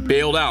 only to be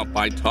bailed out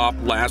by TOP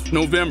last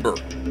November.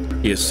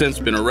 He has since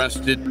been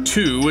arrested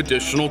 2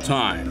 additional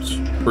times.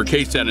 For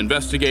KSAT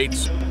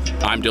Investigates,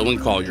 I'm Dylan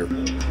Collier.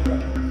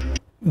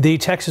 The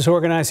Texas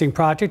Organizing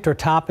Project, or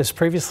TOP, has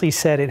previously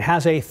said it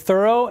has a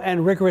thorough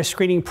and rigorous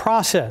screening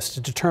process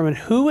to determine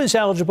who is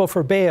eligible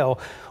for bail,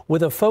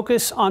 with a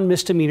focus on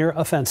misdemeanor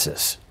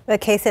offenses. The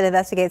KSAT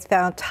Investigates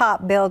found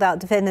TOP bailed out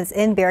defendants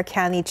in Bexar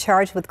County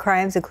charged with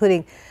crimes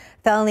including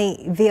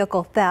felony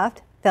vehicle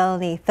theft,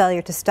 felony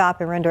failure to stop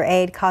and render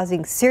aid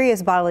causing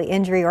serious bodily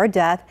injury or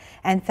death,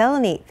 and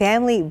felony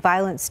family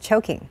violence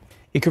choking.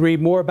 You can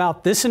read more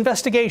about this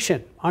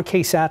investigation on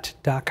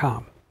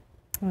KSAT.com.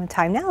 The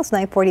time now is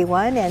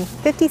 9:41 and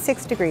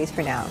 56 degrees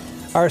for now.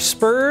 Our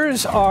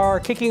Spurs are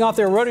kicking off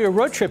their rodeo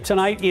road trip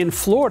tonight in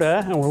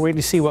Florida, and we're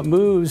waiting to see what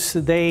moves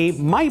they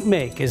might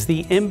make as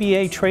the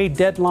NBA trade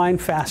deadline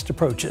fast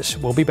approaches.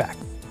 We'll be back.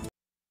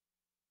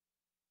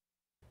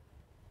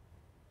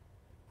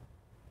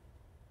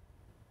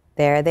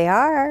 There they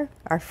are,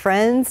 our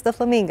friends, the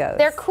flamingos.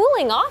 They're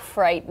cooling off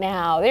right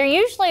now. They're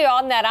usually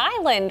on that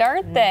island,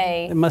 aren't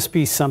they? It must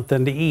be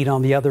something to eat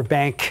on the other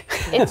bank.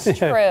 It's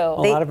true.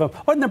 A lot of them.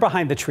 Or they're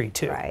behind the tree,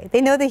 too. Right.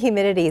 They know the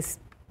humidity's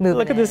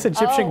Look at this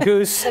Egyptian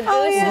goose. The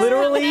goose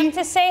literally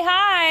to say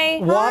hi.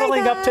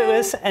 Waddling up to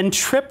us and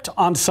tripped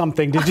on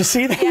something. Did you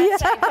see that?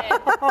 Yes,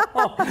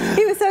 I did.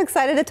 He was so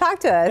excited to talk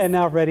to us. And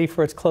now ready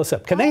for its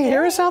close-up. Can they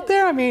hear us out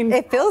there? I mean,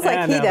 it feels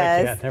like he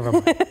does. Never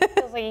mind.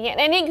 Feels like you can.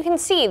 And you can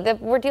see that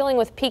we're dealing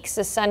with peaks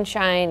of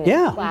sunshine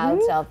and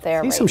clouds out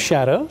there. See some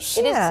shadows.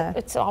 It is.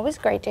 It's always a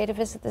great day to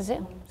visit the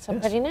zoo. So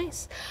pretty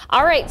nice.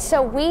 All right,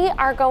 so we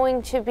are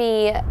going to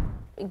be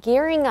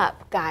gearing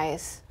up,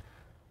 guys,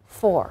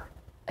 for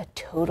a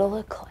total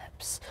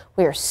eclipse.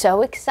 We are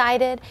so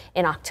excited.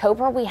 In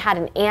October, we had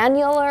an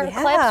annular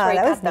eclipse where you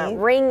got the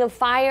ring of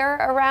fire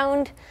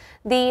around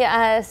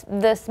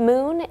the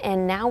moon,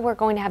 and now we're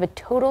going to have a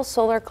total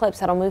solar eclipse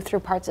that'll move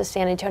through parts of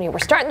San Antonio. We're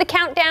starting the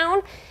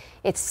countdown.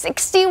 It's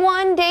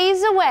 61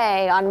 days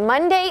away. On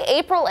Monday,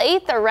 April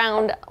 8th,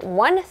 around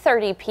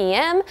 1:30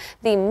 p.m.,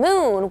 the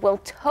moon will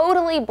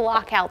totally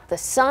block out the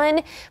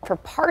sun for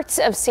parts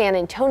of San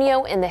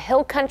Antonio in the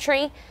hill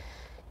country.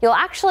 You'll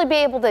actually be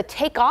able to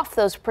take off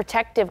those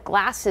protective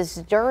glasses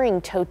during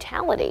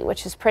totality,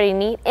 which is pretty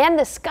neat. And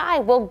the sky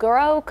will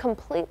grow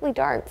completely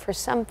dark for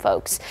some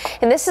folks.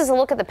 And this is a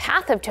look at the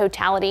path of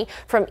totality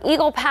from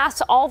Eagle Pass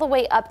all the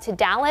way up to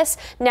Dallas.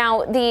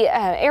 Now, the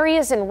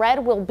areas in red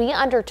will be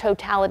under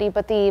totality,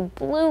 but the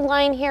blue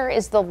line here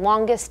is the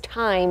longest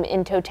time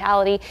in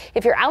totality.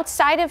 If you're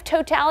outside of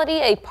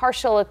totality, a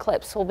partial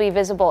eclipse will be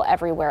visible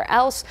everywhere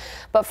else.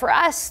 But for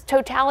us,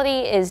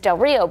 totality is Del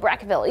Rio,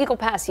 Brackeville, Eagle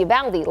Pass,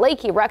 Uvalde,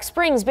 Lakey, Rock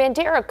Springs,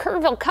 Bandera,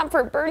 Kerrville,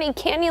 Comfort, Bernie,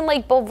 Canyon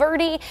Lake,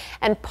 Bulverde,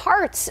 and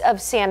parts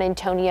of San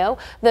Antonio,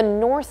 the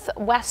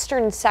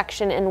northwestern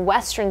section and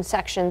western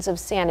sections of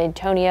San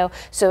Antonio.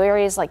 So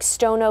areas like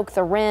Stone Oak,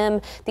 the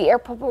Rim, the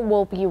airport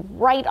will be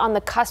right on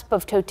the cusp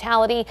of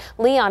totality,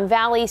 Leon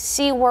Valley,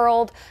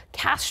 SeaWorld,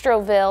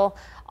 Castroville,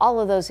 all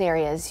of those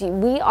areas.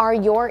 We are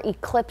your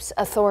eclipse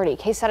authority.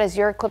 KSAT is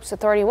your eclipse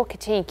authority. We'll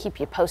continue to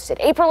keep you posted.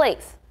 April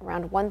 8th,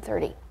 around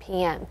 1:30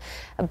 p.m.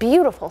 A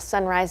beautiful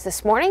sunrise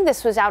this morning.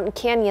 This was out in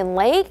Canyon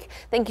Lake.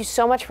 Thank you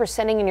so much for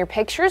sending in your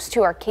pictures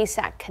to our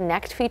KSAT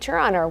Connect feature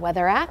on our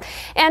weather app.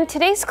 And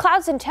today's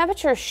clouds and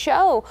temperatures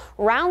show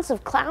rounds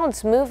of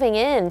clouds moving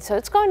in. So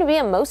it's going to be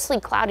a mostly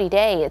cloudy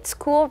day. It's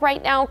cool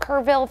right now.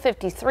 Kerrville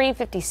 53,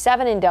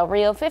 57 in Del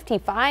Rio,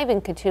 55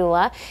 in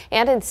Cotulla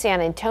and in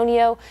San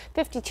Antonio,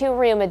 52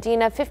 Rio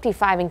Medina,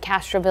 55 in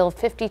Castroville,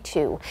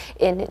 52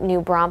 in New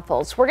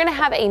Braunfels. We're going to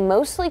have a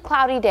mostly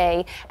cloudy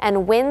day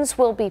and winds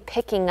will be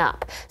picking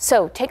up.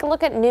 So take a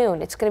look at noon.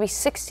 It's going to be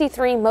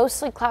 63,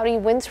 mostly cloudy,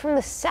 winds from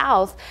the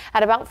south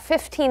at about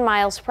 15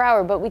 miles per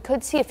hour, but we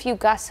could see a few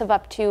gusts of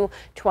up to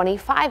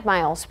 25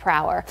 miles per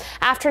hour.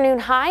 Afternoon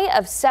high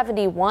of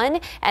 71,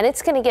 and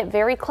it's going to get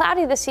very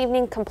cloudy this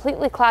evening,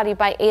 completely cloudy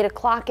by 8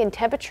 o'clock, and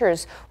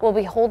temperatures will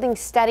be holding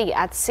steady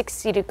at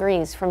 60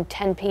 degrees from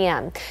 10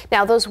 p.m.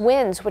 Now those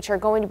winds, which are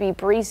going to be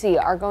breezy,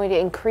 are going to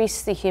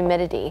increase the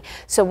humidity.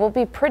 So we'll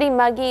be pretty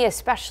muggy,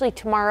 especially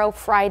tomorrow,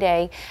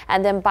 Friday,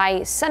 and then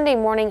by Sunday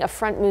morning, a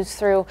front moves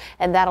through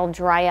and that'll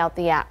dry out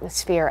the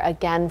atmosphere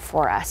again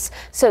for us.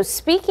 So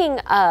speaking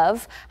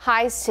of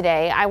highs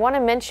today, I want to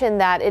mention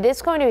that it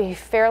is going to be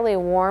fairly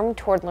warm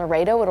toward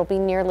Laredo. It'll be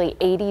nearly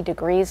 80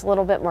 degrees, a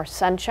little bit more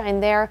sunshine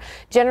there.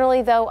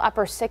 Generally though,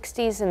 upper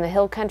 60s in the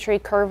hill country,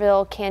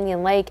 Kerrville,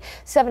 Canyon Lake,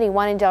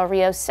 71 in Del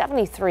Rio,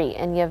 73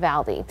 in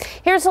Uvalde.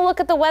 Here's a look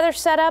at the weather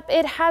setup.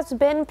 It has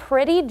been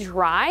pretty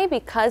dry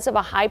because of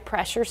a high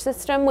pressure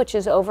system, which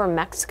is over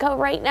Mexico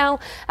right now.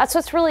 That's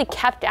what's really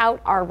kept out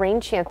our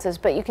rain chances,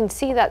 but you can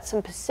see that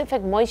some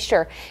Pacific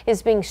moisture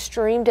is being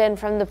streamed in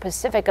from the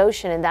Pacific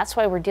Ocean, and that's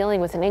why we're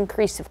dealing with an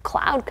increase of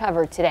cloud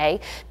cover today.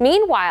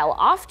 Meanwhile,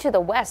 off to the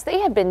west, they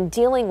have been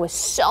dealing with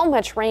so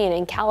much rain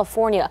in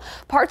California.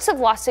 Parts of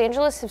Los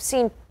Angeles have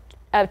seen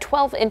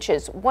 12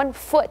 inches, 1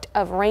 foot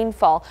of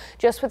rainfall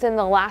just within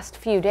the last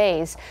few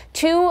days.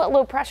 2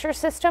 low pressure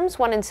systems,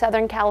 one in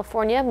Southern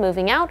California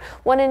moving out,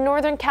 one in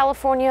Northern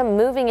California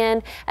moving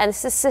in, and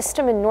it's a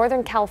system in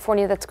Northern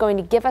California that's going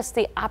to give us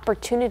the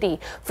opportunity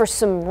for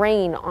some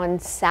rain on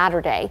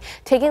Saturday.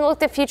 Taking a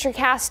look at the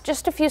futurecast,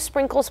 just a few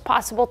sprinkles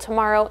possible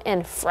tomorrow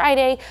and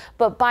Friday,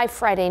 but by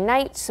Friday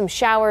night, some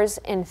showers,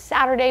 and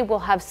Saturday we'll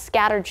have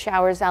scattered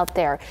showers out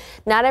there.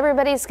 Not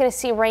everybody's going to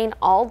see rain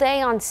all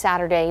day on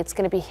Saturday. It's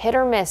going to be hit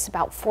or miss,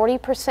 about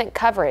 40%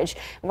 coverage.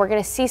 We're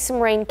going to see some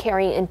rain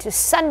carry into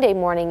Sunday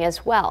morning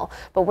as well.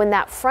 But when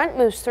that front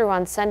moves through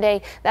on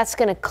Sunday, that's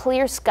going to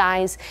clear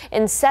skies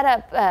and set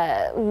up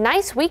a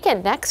nice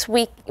weekend next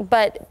week,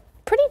 but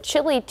pretty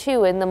chilly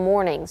too in the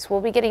mornings.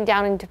 We'll be getting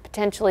down into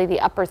potentially the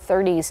upper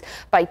 30s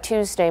by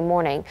Tuesday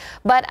morning.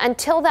 But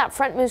until that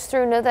front moves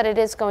through, know that it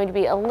is going to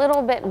be a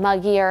little bit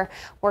muggier.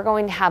 We're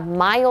going to have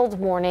mild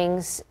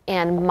mornings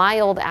and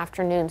mild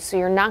afternoons, so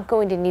you're not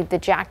going to need the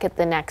jacket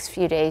the next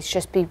few days.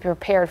 Just be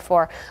prepared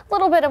for a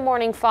little bit of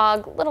morning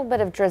fog, a little bit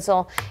of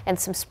drizzle, and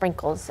some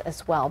sprinkles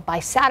as well.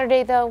 By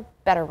Saturday, though,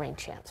 better rain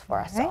chance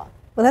for us all.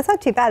 Well, that's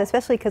not too bad,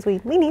 especially because we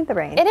need the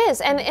rain. It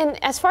is, and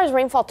as far as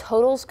rainfall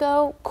totals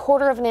go,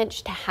 1/4 of an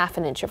inch to 1/2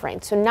 an inch of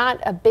rain. So not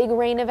a big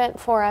rain event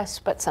for us,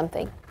 but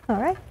something. All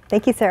right.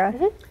 Thank you, Sarah.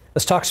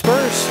 Let's talk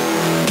Spurs.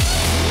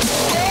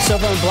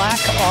 Silver and Black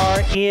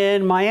are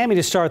in Miami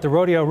to start the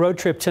rodeo road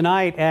trip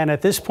tonight. And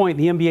at this point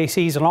in the NBA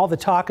season, all the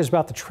talk is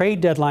about the trade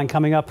deadline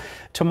coming up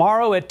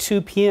tomorrow at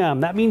 2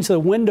 p.m. That means the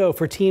window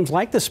for teams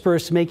like the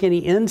Spurs to make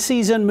any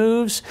in-season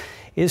moves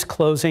is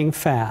closing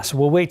fast.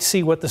 We'll wait to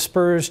see what the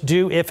Spurs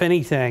do, if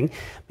anything.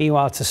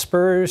 Meanwhile, it's the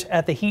Spurs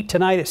at the Heat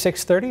tonight at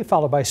 6:30,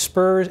 followed by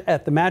Spurs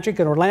at the Magic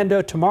in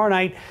Orlando tomorrow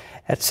night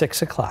at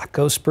 6 o'clock.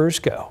 Go Spurs,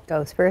 go.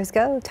 Go Spurs,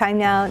 go. Time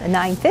now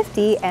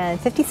 9:50 and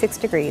 56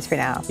 degrees for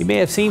now. You may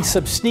have seen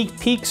some sneak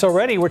peeks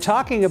already. We're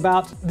talking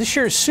about this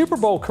year's Super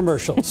Bowl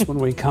commercials when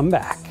we come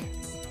back.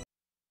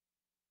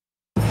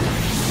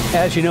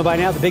 As you know by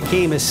now, the big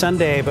game is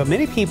Sunday, but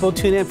many people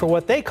tune in for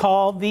what they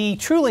call the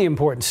truly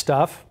important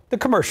stuff, the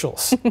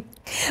commercials.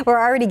 We're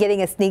already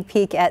getting a sneak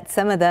peek at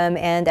some of them,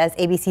 and as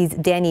ABC's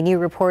Danny New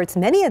reports,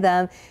 many of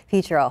them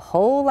feature a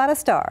whole lot of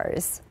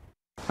stars.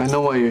 I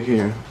know why you're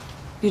here.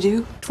 You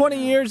do?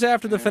 20 years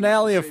after the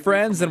finale of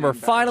Friends, and we're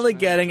finally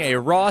getting a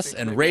Ross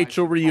and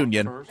Rachel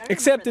reunion.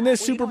 Except in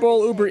this Super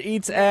Bowl Uber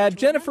Eats ad,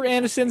 Jennifer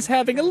Aniston's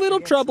having a little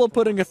trouble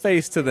putting a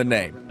face to the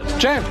name.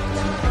 Jen!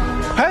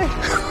 Hey!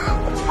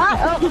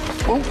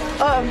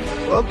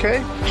 Okay.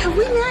 Have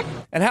we met?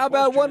 And how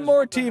about one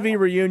more TV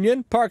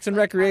reunion? Parks and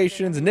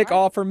Recreation's Nick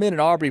Offerman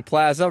and Aubrey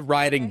Plaza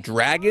riding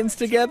dragons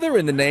together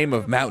in the name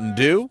of Mountain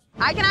Dew.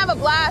 I can have a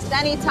blast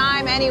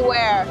anytime,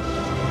 anywhere.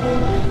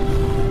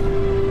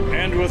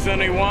 And with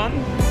anyone?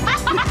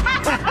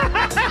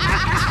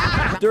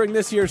 During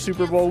this year's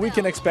Super Bowl, we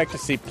can expect to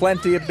see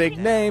plenty of big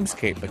names,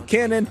 Kate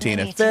McKinnon,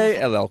 Tina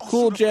Fey, LL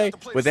Cool J,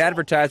 with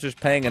advertisers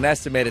paying an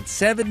estimated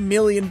 $7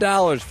 million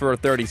for a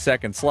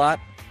 30-second slot.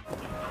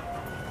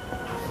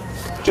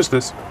 Just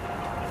this.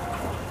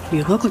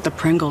 You look like the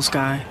Pringles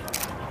guy.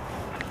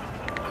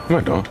 No,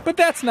 I don't. But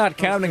that's not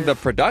counting the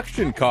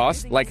production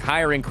costs, like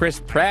hiring Chris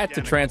Pratt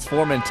to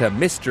transform into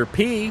Mr.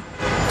 P.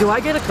 Do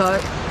I get a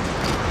cut?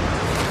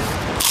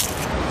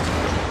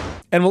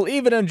 And we'll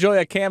even enjoy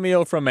a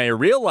cameo from a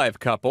real-life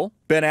couple.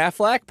 Ben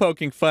Affleck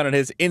poking fun at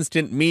his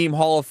instant meme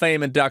Hall of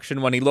Fame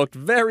induction when he looked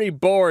very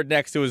bored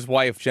next to his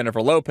wife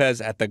Jennifer Lopez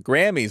at the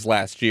Grammys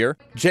last year.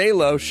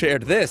 J-Lo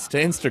shared this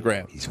to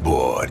Instagram. He's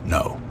bored.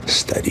 No.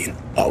 Studying.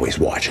 Always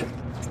watching.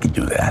 You can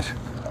do that.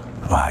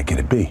 Why can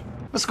it be?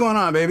 What's going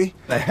on, baby?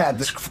 I had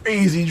this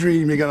crazy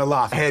dream, you're gonna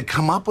laugh. I had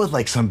come up with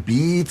like some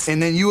beats, and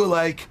then you were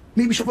like,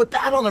 maybe we should put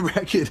that on the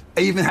record.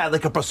 I even had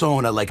like a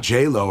persona like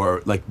J-Lo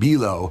or like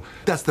B-Lo.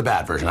 That's the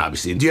bad version,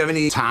 obviously. Do you have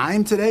any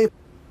time today?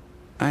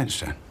 I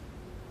understand.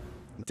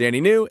 Danny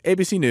New,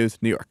 ABC News,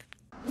 New York.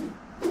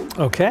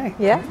 Okay.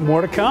 Yeah.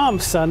 More to come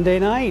Sunday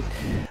night.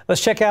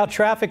 Let's check out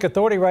Traffic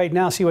Authority right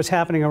now, see what's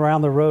happening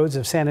around the roads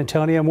of San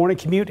Antonio. Morning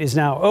commute is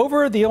now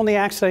over. The only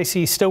accident I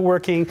see still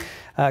working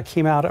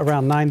came out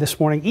around 9 this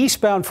morning.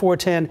 Eastbound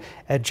 410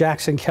 at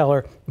Jackson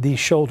Keller. The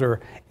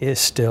shoulder is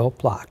still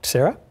blocked.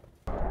 Sarah?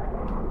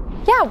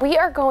 Yeah, we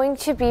are going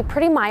to be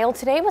pretty mild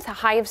today with a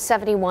high of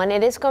 71.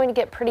 It is going to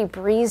get pretty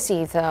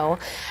breezy, though,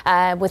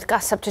 with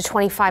gusts up to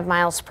 25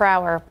 miles per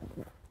hour.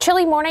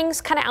 Chilly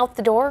mornings kind of out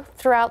the door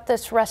throughout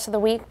this rest of the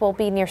week. We'll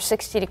be near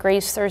 60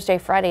 degrees Thursday,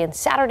 Friday, and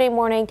Saturday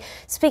morning.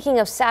 Speaking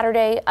of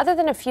Saturday, other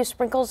than a few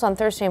sprinkles on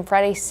Thursday and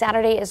Friday,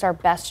 Saturday is our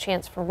best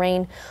chance for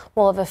rain.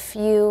 We'll have a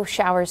few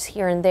showers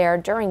here and there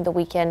during the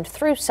weekend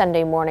through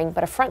Sunday morning,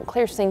 but a front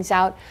clears things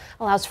out,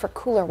 allows for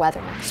cooler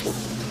weather next week.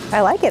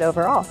 I like it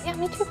overall. Yeah,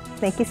 me too.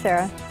 Thank you,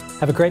 Sarah.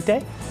 Have a great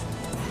day.